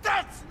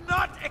 That's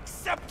not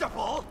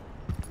acceptable!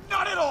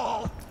 Not at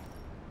all!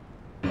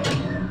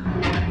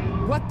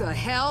 What the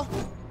hell?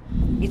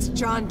 It's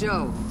John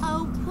Doe.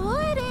 Oh,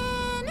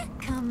 Puddin'!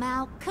 Come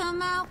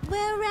out,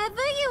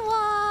 wherever you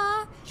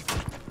are!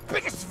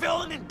 Biggest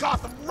villain in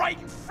Gotham right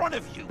in front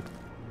of you!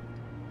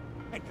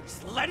 And you're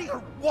just letting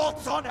her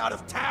waltz on out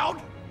of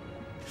town?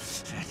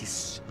 That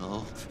is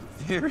so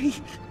very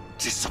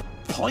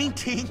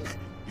disappointing.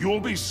 You'll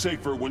be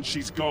safer when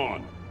she's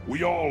gone.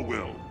 We all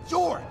will.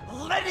 You're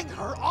letting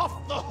her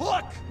off the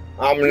hook!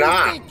 I'm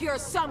not. You think you're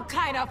some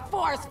kind of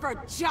force for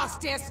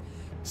justice,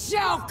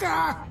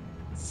 Joker?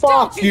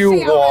 Fuck Don't you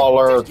see how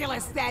Waller.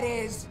 ridiculous that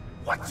is?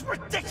 What's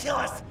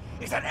ridiculous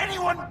is that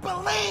anyone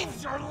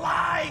believes your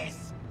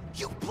lies!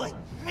 You blame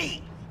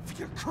me for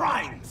your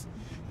crimes,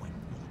 when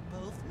we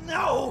both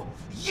know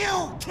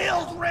you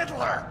killed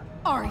Riddler!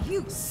 Are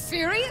you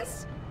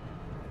serious?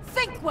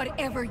 Think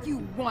whatever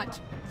you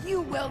want.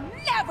 You will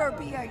never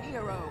be a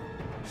hero.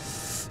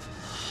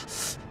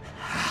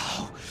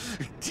 How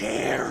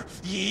dare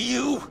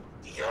you?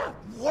 You're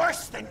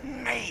worse than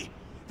me!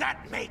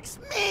 That makes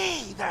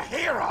me the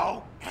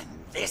hero! And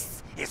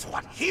this is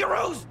what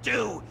heroes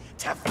do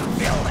to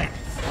villains!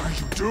 What are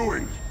you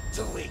doing?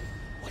 Doing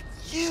what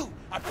you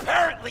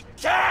apparently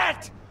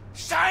can't!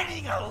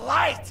 Shining a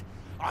light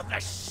on the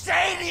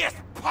shadiest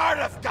part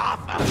of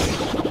Gotham!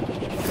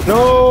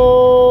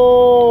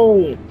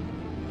 No!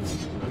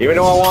 Even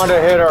though I wanted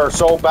to hit her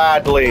so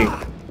badly.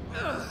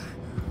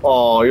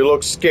 Oh, you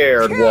look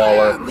scared,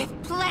 Waller.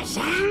 With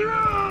pleasure!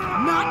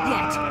 Not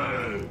yet.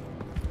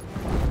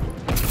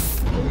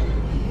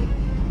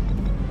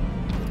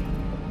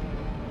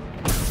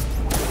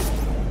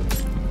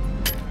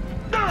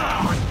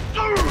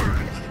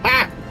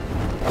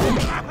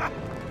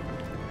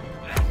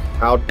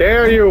 How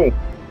dare you!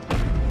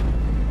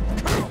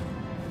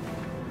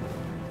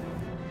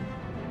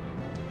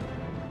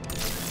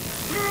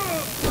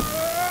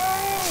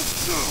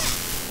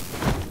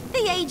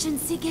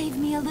 agency gave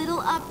me a little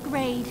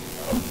upgrade.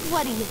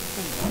 What do you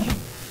think?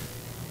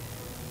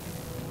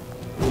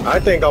 I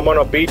think I'm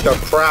gonna beat the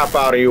crap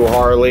out of you,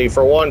 Harley.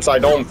 For once, I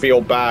don't feel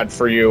bad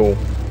for you.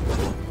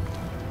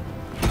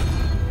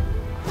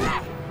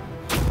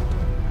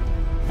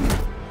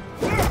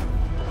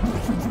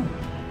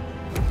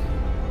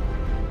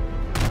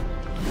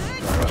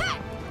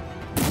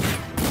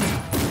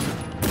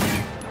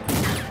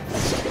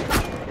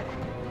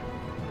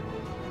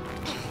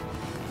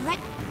 Let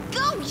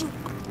go, you...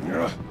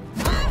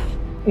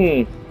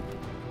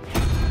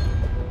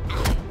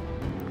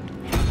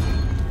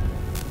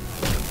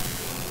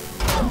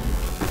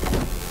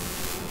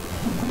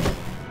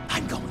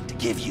 I'm going to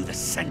give you the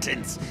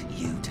sentence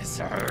you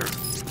deserve.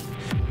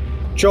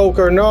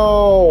 Joker,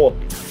 no!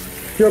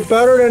 You're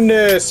better than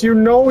this. You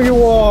know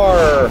you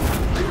are.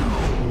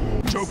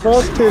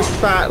 Fuck this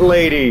fat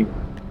lady.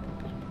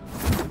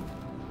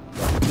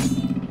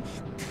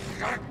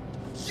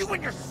 You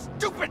and your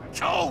stupid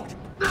toad!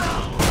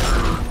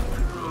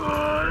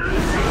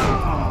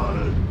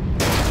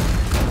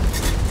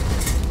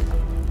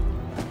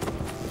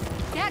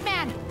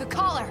 Batman, the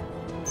collar.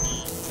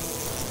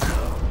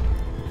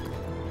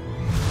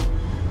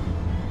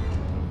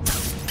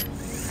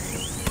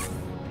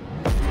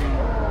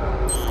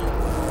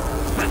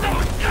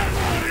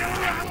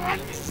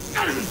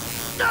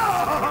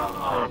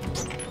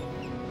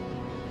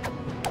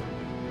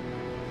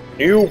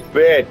 You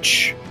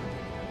bitch.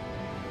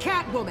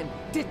 Catwoman,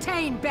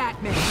 detain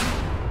Batman.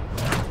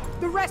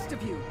 The rest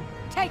of you,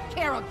 take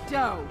care of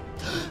Doe.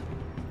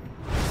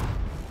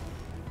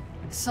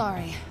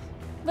 Sorry,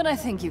 but I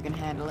think you can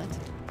handle it.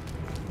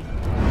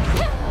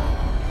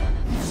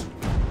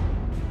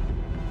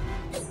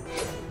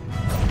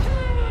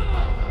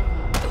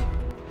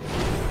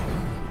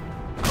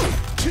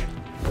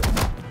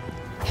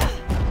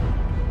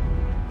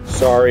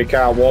 Sorry,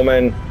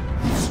 Catwoman.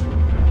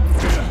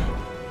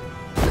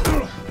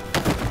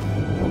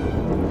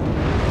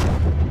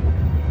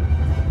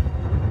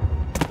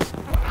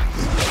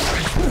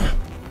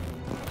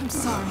 I'm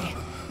sorry.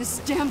 This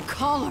damn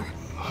collar.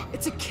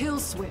 It's a kill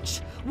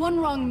switch. One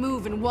wrong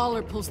move and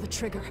Waller pulls the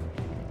trigger.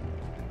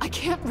 I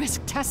can't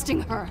risk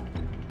testing her.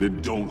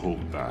 Then don't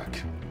hold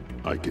back.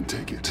 I can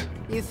take it.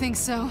 You think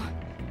so?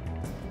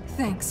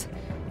 Thanks.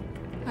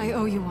 I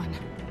owe you one.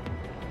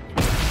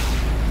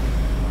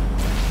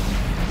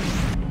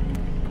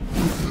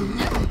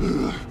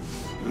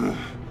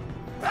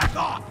 Back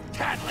off,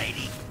 cat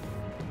lady!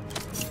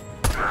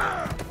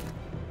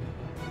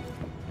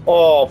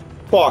 Oh,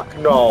 fuck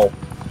no.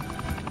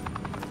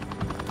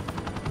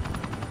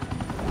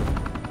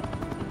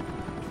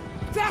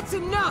 That's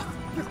enough!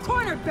 You're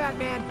cornered,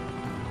 Batman!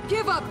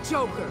 Give up,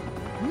 Joker!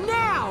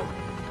 Now!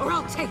 Or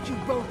I'll take you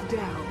both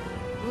down.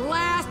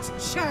 Last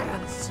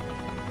chance!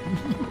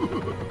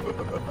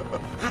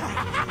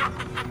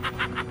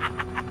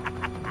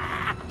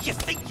 You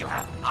think you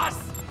have us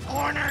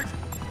cornered?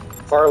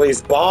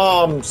 Harley's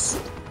bombs.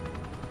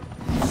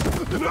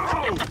 No! Get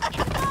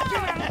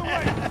out of the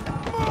way!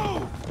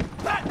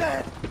 Move!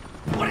 Batman!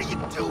 What are you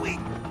doing?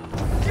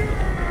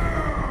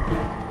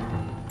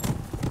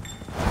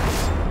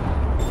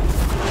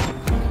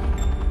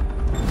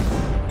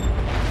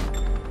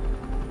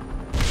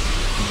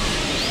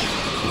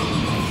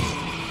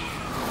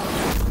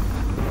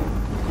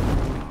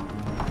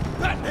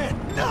 Batman,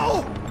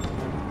 no!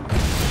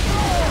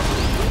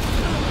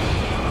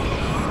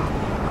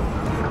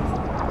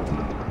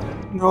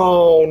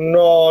 No,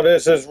 no,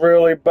 this is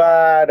really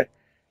bad.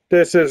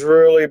 This is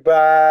really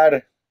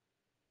bad.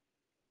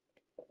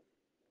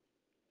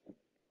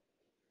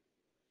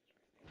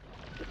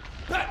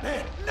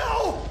 Batman,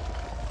 no!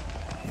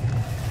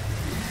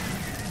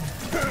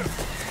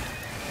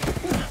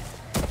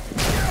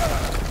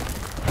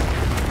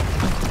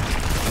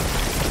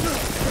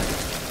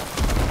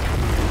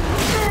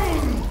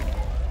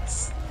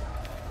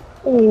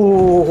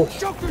 Ooh.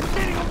 Joker's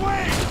getting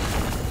away!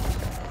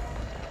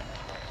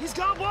 He's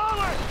got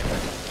Waller!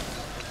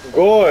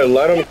 Good,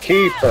 let him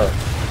keep her.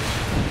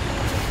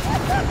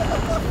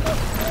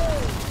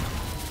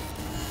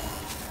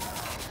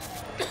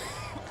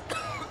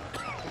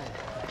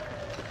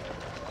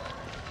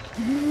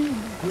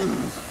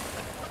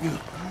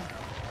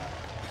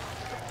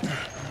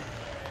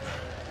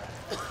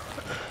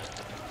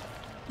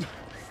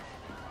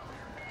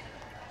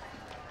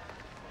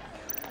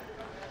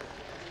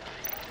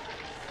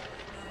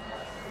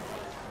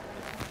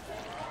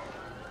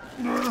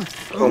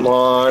 Come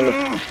on.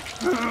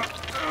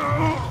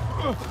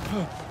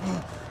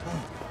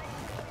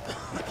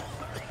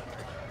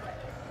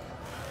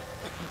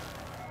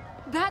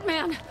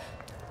 Batman!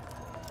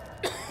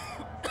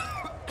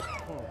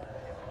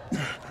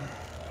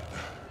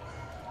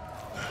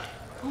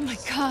 Oh my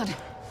God.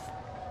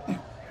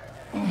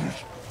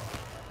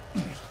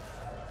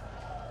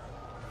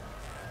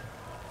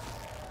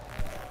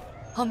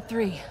 On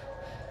three.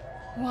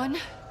 1,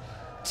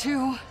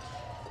 2,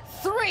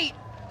 3!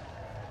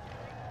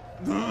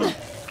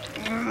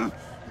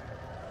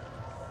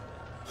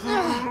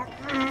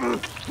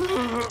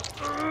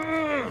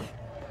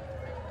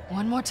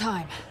 One more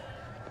time.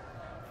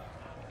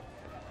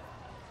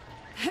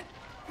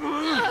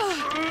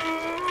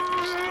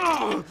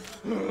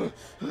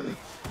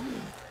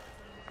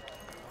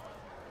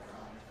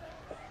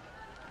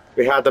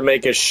 We have to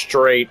make it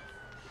straight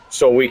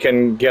so we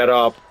can get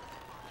up.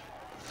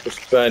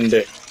 Just bend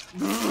it.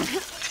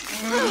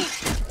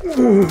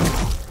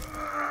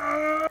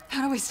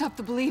 How do we stop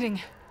the bleeding?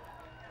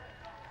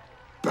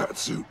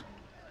 Batsuit.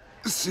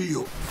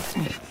 Seal.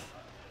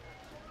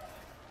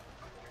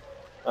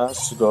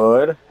 That's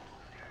good.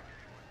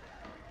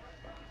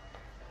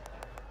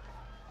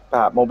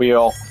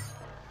 Batmobile.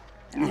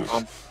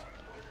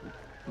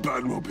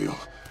 Batmobile.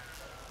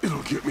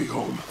 It'll get me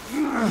home.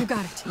 You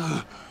got it.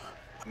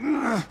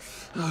 I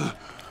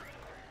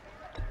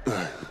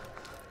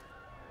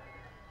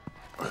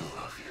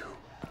love you.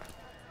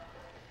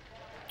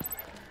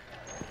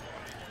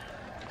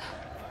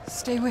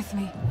 Stay with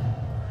me.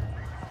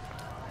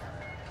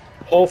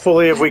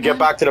 Hopefully, if we get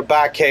back to the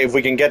Batcave,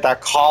 we can get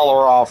that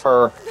collar off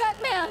her.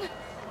 Batman!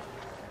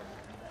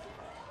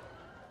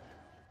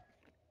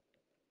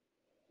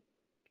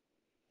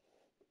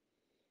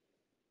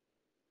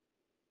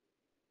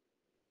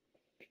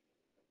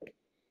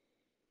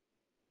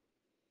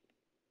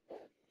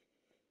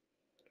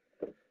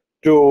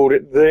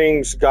 Dude,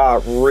 things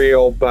got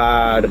real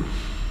bad.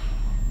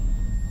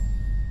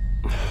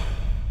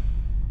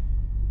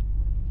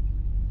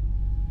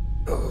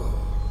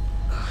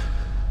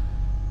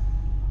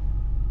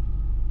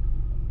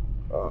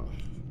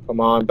 Come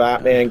on,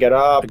 Batman, get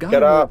up,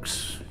 get up.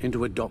 Walks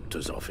into a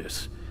doctor's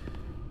office.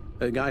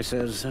 The guy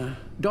says,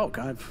 Doc,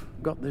 I've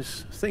got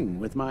this thing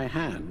with my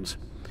hands.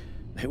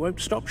 They won't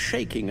stop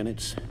shaking and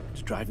it's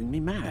driving me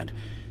mad.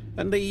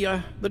 And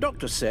the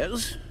doctor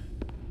says,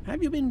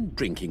 have you been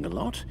drinking a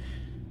lot?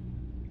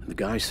 And the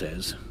guy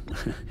says,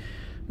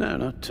 no,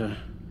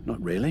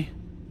 not really.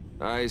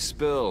 I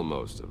spill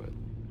most of it.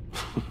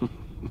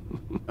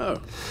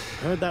 Oh,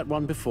 heard that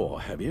one before,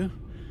 have you?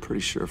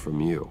 Pretty sure from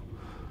you.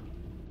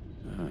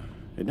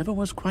 It never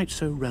was quite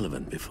so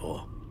relevant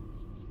before.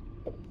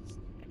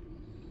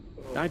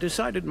 I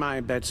decided my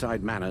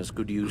bedside manners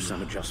could use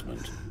some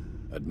adjustment.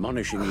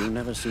 Admonishing you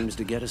never seems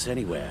to get us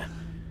anywhere.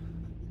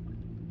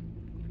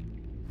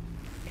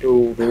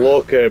 Dude,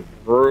 look at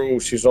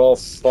Bruce. He's all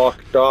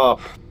fucked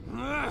up.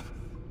 Try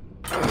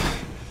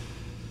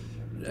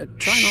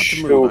not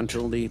to move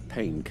until the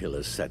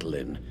painkillers settle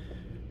in.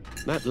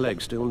 That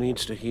leg still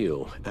needs to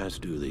heal, as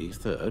do the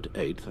 3rd,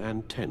 8th,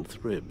 and 10th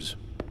ribs.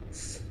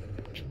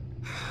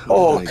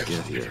 How did I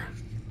get here?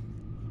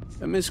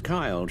 Miss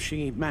Kyle,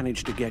 she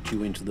managed to get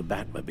you into the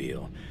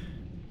Batmobile.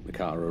 The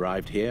car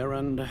arrived here,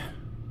 and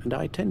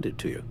I tended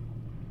to you.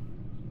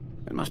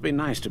 It must be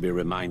nice to be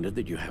reminded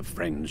that you have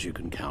friends you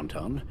can count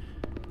on.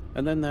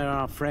 And then there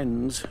are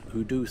friends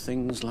who do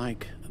things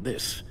like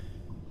this.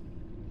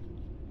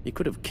 He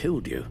could have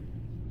killed you.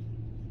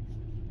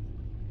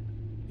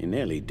 He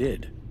nearly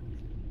did.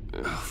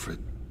 Alfred,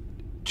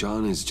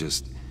 John is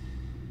just...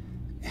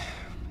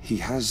 He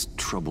has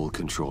trouble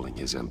controlling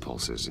his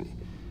impulses, and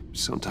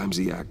sometimes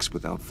he acts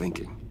without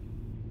thinking.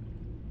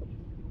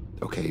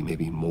 Okay,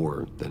 maybe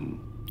more than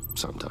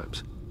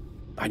sometimes.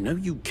 I know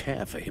you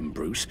care for him,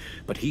 Bruce,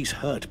 but he's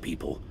hurt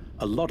people.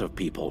 A lot of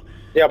people.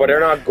 Yeah, but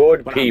they're not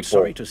good people. I'm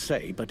sorry to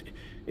say, but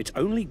it's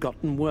only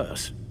gotten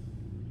worse.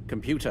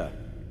 Computer,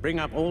 bring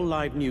up all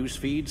live news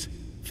feeds.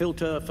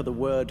 Filter for the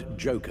word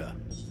Joker.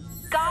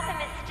 Gotham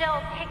is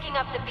still picking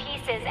up the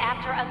pieces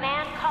after a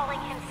man calling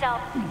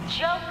himself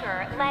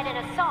Joker led an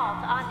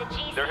assault on the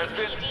GCPD. There has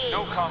been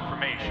no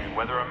confirmation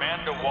whether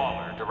Amanda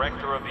Waller,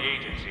 director of the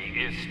agency,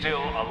 is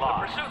still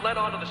alive. The pursuit led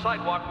onto the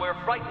sidewalk where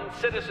frightened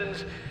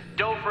citizens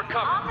dove for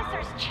cover.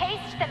 Officers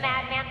chased the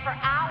madman for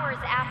hours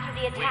after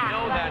the attack,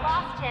 but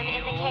lost him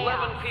in the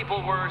chaos. 11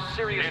 people were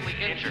seriously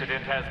injured.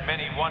 This incident has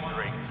many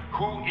wondering,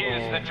 who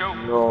is the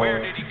Joker? No.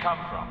 Where did he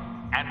come from?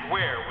 And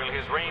where will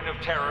his reign of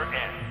terror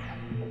end?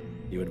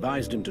 You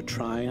advised him to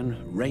try and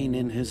rein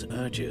in his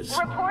urges.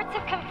 Reports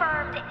have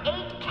confirmed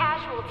 8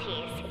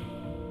 casualties.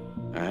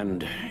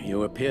 And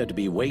you appear to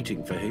be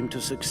waiting for him to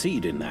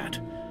succeed in that,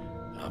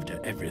 after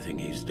everything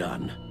he's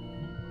done.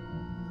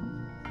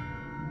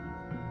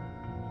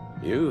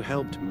 You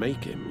helped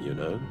make him, you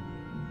know.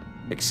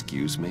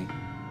 Excuse me?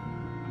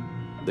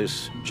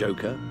 This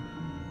Joker,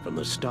 from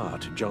the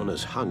start, John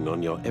has hung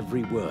on your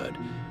every word.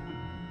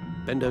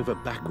 Bend over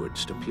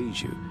backwards to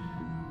please you.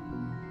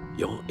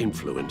 Your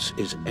influence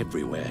is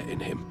everywhere in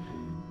him,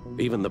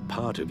 even the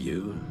part of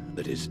you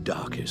that is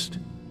darkest.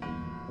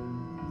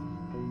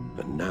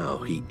 And now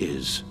he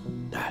is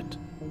that.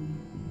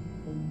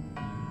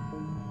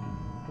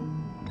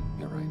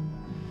 You're right.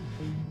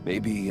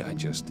 Maybe I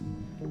just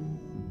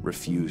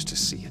refuse to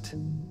see it.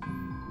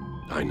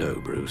 I know,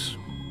 Bruce.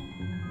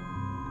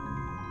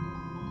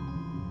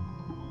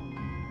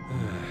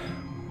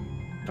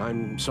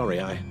 I'm sorry,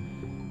 I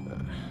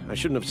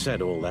shouldn't have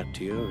said all that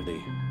to you,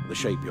 the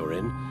shape you're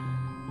in.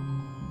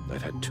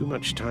 I've had too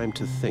much time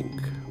to think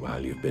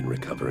while you've been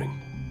recovering.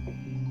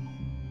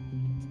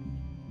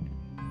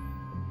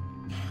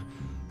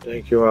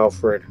 Thank you,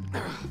 Alfred.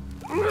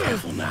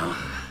 Careful now.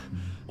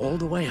 all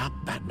the way up,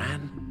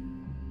 Batman.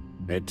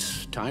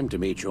 It's time to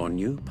meet your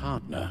new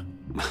partner.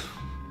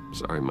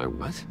 Sorry, my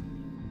what?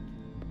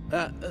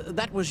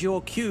 That was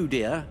your cue,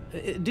 dear.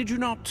 Did you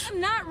not?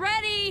 I'm not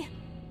ready!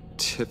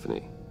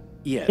 Tiffany.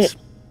 Yes.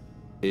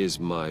 Is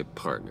my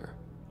partner.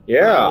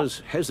 Yeah. I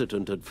was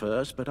hesitant at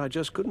first, but I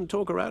just couldn't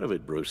talk her out of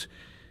it, Bruce.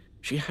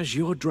 She has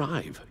your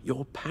drive,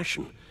 your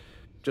passion,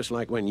 just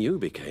like when you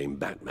became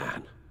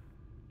Batman.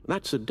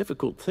 That's a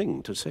difficult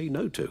thing to say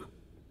no to.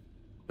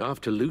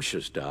 After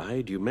Lucius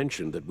died, you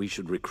mentioned that we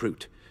should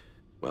recruit.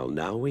 Well,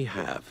 now we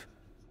have.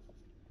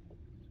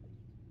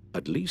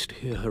 At least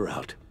hear her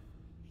out.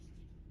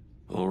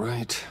 All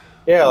right.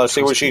 Yeah, let's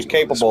see what she's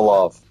capable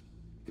of.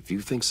 If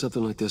you think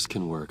something like this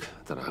can work,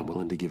 then I'm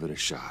willing to give it a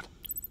shot.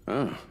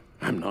 Oh,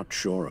 I'm not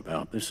sure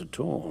about this at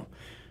all.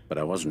 But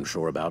I wasn't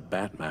sure about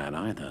Batman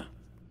either.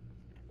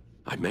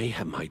 I may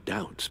have my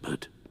doubts,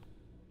 but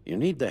you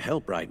need the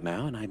help right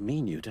now, and I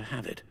mean you to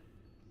have it.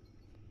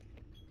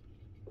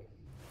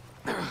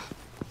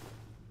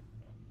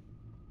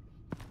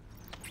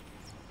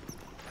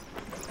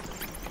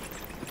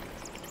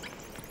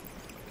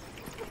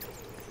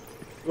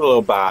 The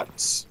little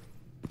bats.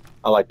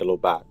 I like the little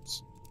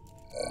bats.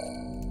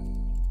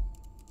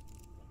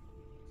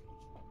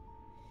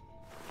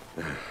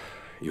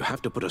 You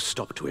have to put a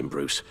stop to him,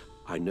 Bruce.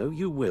 I know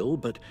you will,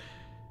 but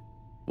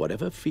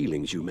whatever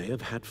feelings you may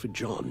have had for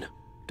John,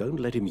 don't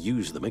let him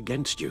use them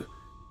against you.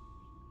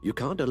 You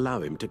can't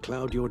allow him to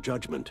cloud your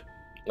judgment.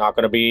 Not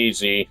gonna be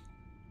easy.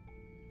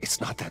 It's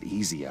not that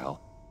easy,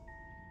 Al.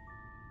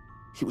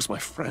 He was my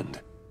friend.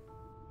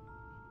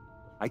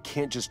 I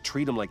can't just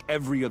treat him like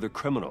every other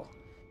criminal.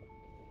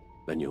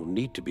 Then you'll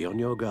need to be on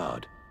your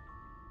guard.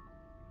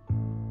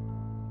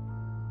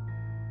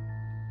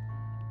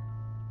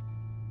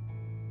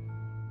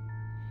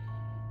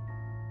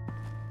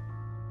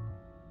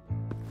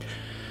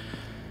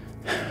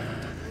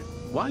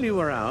 While you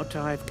were out,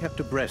 I've kept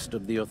abreast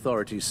of the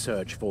authorities'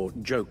 search for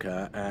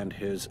Joker and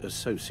his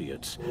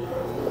associates.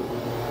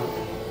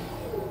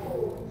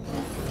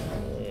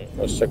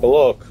 Let's take a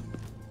look.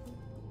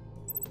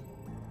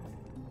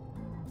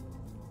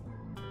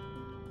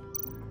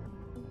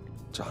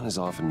 John has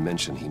often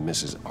mentioned he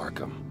misses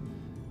Arkham.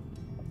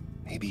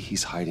 Maybe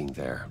he's hiding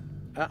there.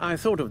 I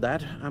thought of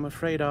that. I'm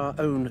afraid our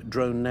own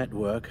drone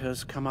network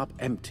has come up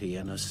empty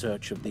in a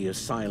search of the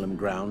asylum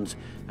grounds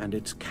and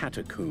its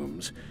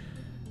catacombs.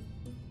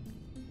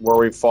 Where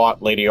we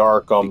fought Lady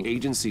Arkham. The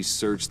agency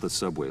searched the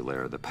subway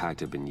lair the Pact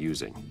had been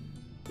using.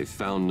 They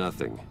found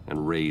nothing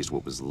and razed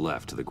what was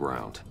left to the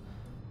ground.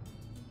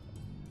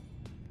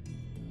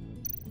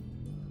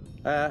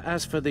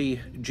 As for the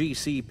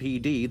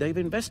GCPD, they've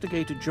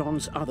investigated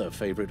John's other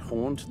favorite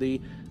haunt, the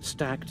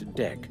stacked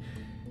deck.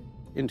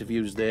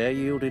 Interviews there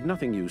yielded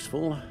nothing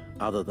useful,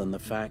 other than the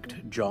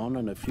fact John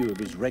and a few of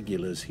his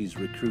regulars he's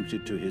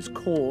recruited to his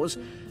cause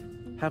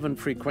haven't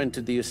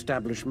frequented the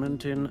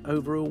establishment in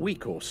over a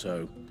week or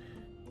so.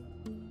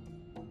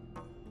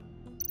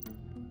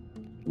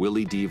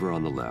 Willie Deaver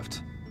on the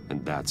left,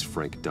 and that's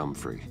Frank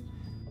Dumfrey.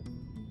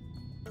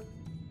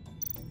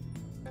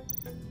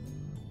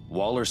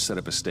 Waller set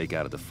up a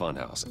stakeout at the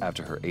funhouse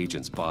after her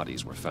agents'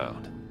 bodies were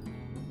found.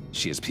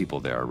 She has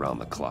people there around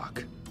the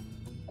clock.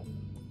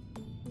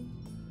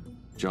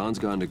 John's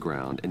gone to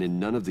ground and in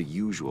none of the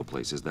usual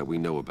places that we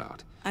know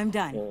about. I'm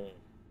done.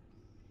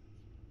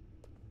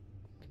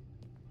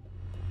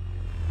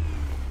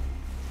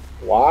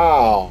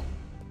 Wow.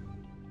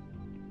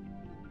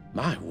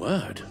 My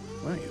word.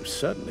 Well, you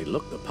certainly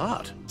look the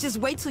part. Just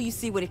wait till you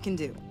see what it can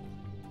do.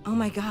 Oh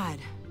my God.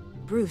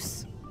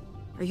 Bruce,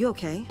 are you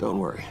okay? Don't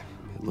worry.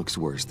 It looks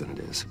worse than it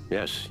is.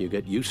 Yes, you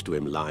get used to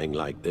him lying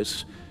like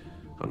this,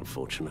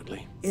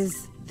 unfortunately.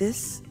 Is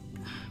this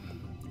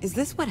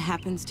what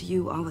happens to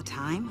you all the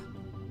time?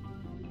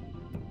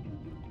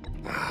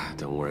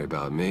 Don't worry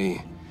about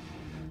me.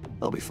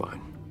 I'll be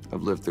fine.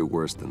 I've lived through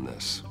worse than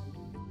this.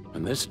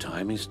 And this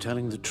time he's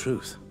telling the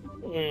truth.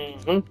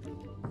 Mm-hmm.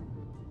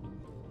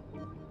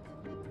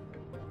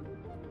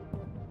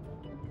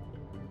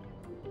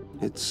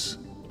 It's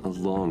a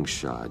long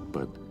shot,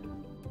 but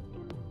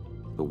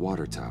the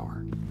water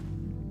tower,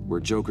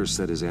 where Joker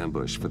set his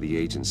ambush for the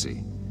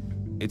agency,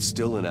 it's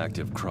still an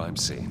active crime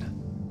scene.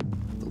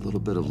 With a little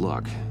bit of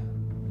luck,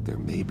 there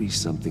may be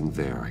something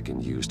there I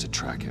can use to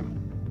track him.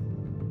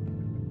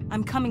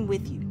 I'm coming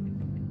with you.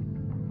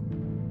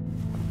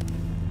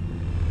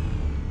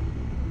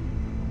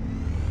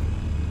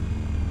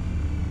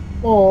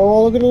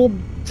 Oh, look at a little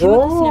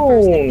Chemical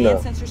sniffers, drone.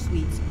 advanced sensor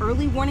suites,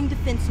 early warning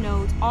defense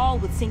nodes, all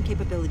with sync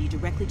capability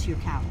directly to your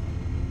cowl.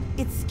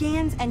 It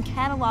scans and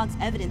catalogs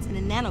evidence in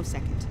a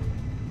nanosecond.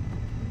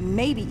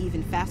 Maybe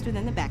even faster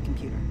than the Bat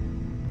computer.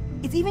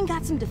 It's even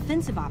got some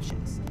defensive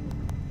options.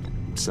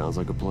 Sounds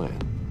like a plan.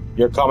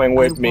 You're coming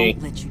with me. I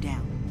won't let you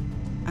down.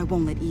 I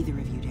won't let either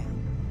of you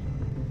down.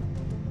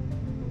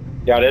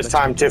 Yeah, this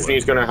time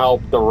Tiffany's gonna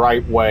help the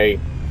right way.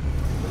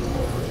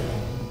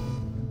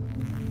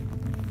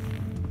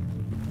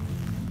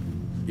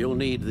 You'll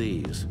need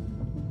these.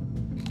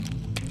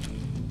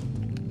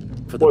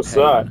 What's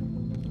that?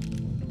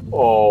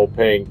 Oh,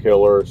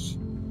 painkillers.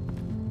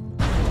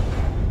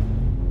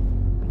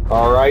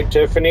 Alright,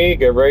 Tiffany,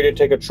 get ready to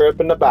take a trip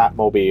in the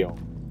Batmobile.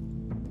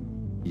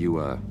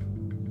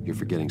 You're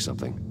forgetting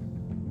something.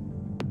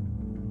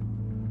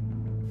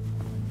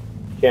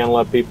 Can't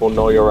let people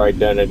know your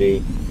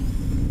identity.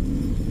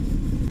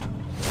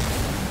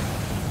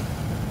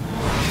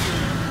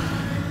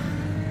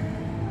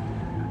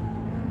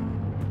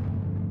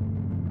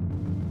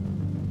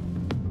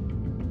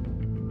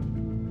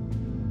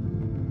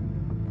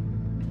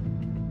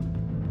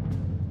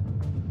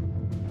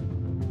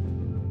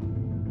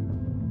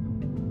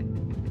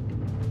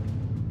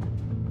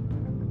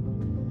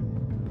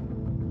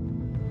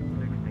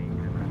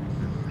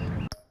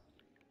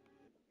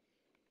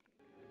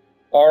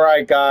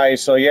 Alright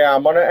guys, so yeah,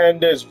 I'm going to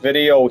end this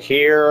video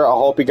here. I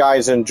hope you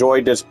guys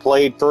enjoyed this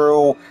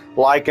playthrough.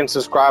 Like and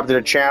subscribe to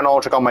the channel.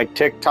 Check out my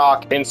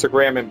TikTok,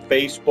 Instagram, and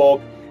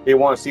Facebook if you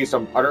want to see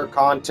some other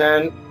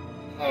content.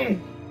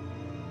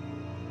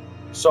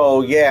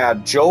 So yeah,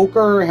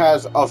 Joker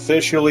has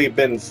officially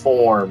been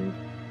formed.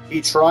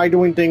 He tried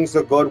doing things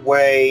the good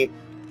way,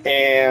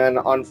 and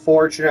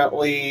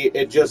unfortunately,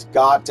 it just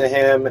got to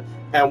him.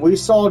 And we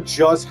saw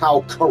just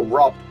how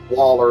corrupt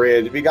Waller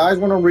is. If you guys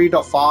want to read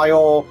the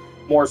file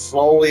more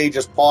slowly,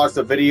 just pause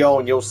the video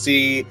and you'll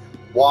see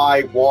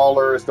why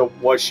Waller is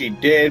what she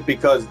did,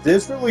 because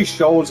this really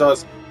shows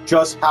us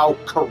just how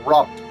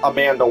corrupt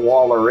Amanda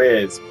Waller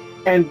is.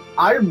 And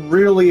I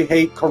really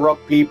hate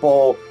corrupt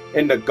people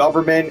in the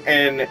government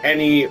and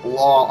any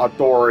law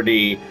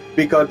authority,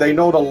 because they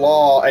know the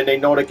law and they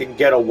know they can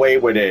get away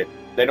with it.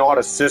 They know how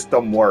the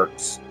system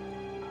works.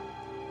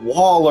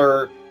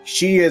 Waller,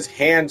 she is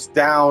hands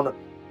down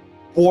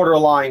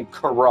borderline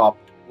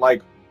corrupt.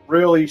 Like,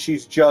 really,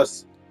 she's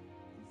just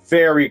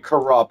very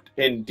corrupt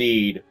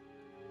indeed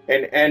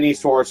in any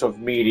source of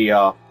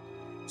media.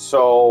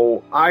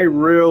 So I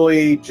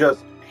really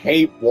just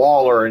hate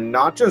Waller. And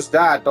not just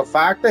that, the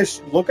fact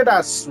that look at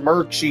that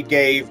smirk she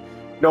gave,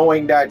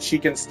 knowing that she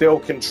can still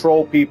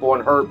control people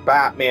and hurt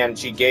Batman,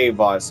 she gave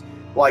us.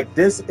 Like,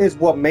 this is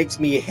what makes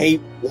me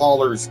hate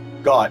Waller's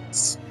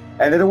guts.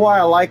 And this is why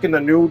I like in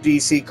the new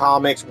DC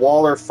Comics,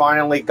 Waller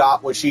finally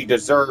got what she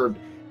deserved,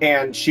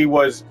 and she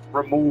was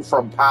removed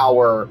from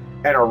power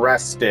and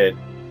arrested.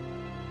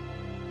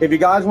 If you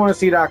guys want to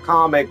see that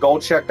comic, go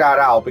check that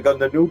out, because in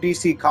the new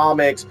DC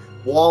Comics,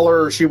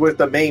 Waller, she was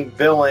the main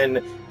villain,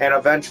 and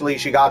eventually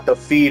she got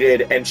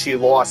defeated and she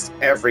lost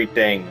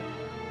everything.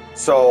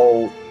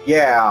 So,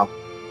 yeah,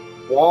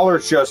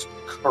 Waller's just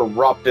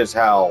corrupt as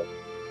hell.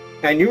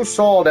 And you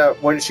saw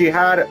that when she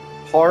had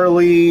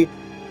Harley,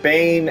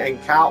 Bane,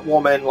 and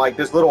Catwoman, like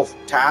this little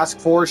task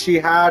force she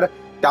had,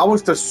 that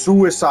was the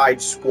Suicide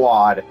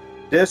Squad.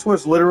 This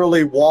was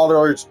literally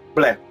Waller's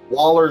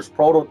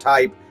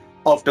prototype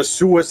of the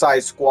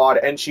Suicide Squad,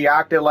 and she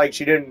acted like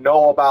she didn't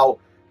know about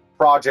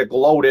Project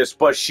Lotus,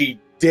 but she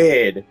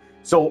did.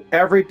 So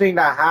everything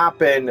that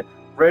happened,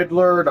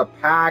 Riddler, the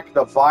Pack,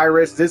 the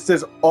virus, this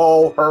is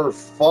all her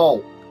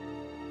fault.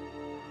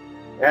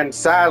 And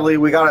sadly,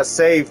 we gotta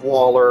save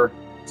Waller.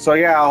 So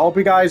yeah, I hope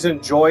you guys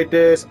enjoyed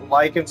this.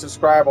 Like and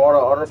subscribe, all the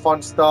other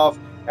fun stuff.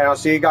 And I'll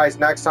see you guys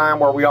next time,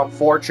 where we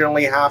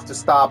unfortunately have to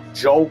stop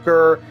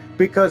Joker.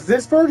 Because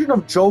this version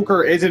of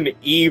Joker isn't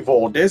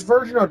evil. This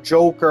version of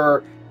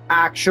Joker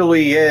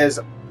actually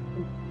is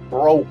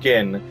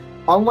broken.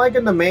 Unlike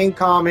in the main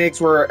comics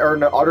or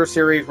in the other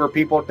series where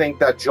people think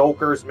that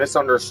Joker's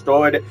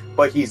misunderstood,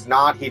 but he's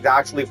not. He's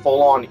actually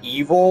full-on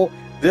evil.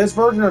 This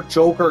version of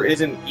Joker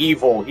isn't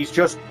evil. He's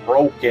just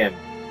broken.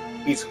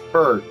 He's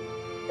hurt.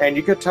 And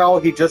you could tell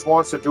he just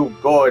wants to do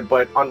good,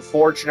 but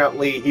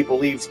unfortunately he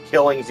believes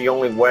killing's the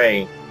only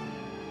way.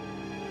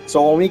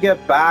 So when we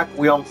get back,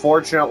 we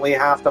unfortunately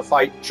have to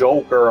fight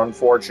Joker,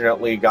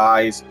 unfortunately,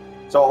 guys.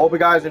 So I hope you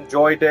guys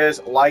enjoyed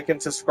this. Like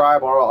and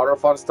subscribe, all the other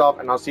fun stuff.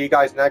 And I'll see you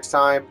guys next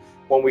time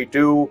when we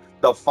do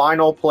the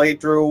final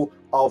playthrough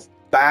of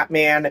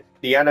Batman,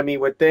 The Enemy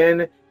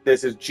Within.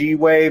 This is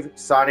Gwave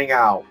signing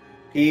out.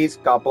 Peace,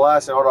 God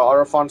bless, and all the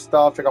other fun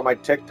stuff. Check out my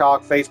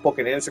TikTok, Facebook,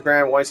 and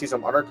Instagram. Want to see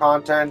some other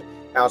content.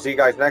 And I'll see you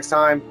guys next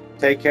time.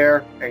 Take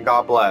care, and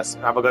God bless.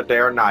 Have a good day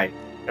or night.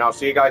 And I'll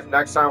see you guys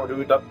next time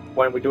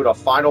when we do the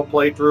final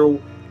playthrough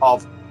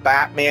of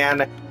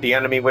Batman, The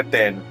Enemy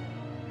Within.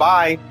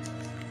 Bye!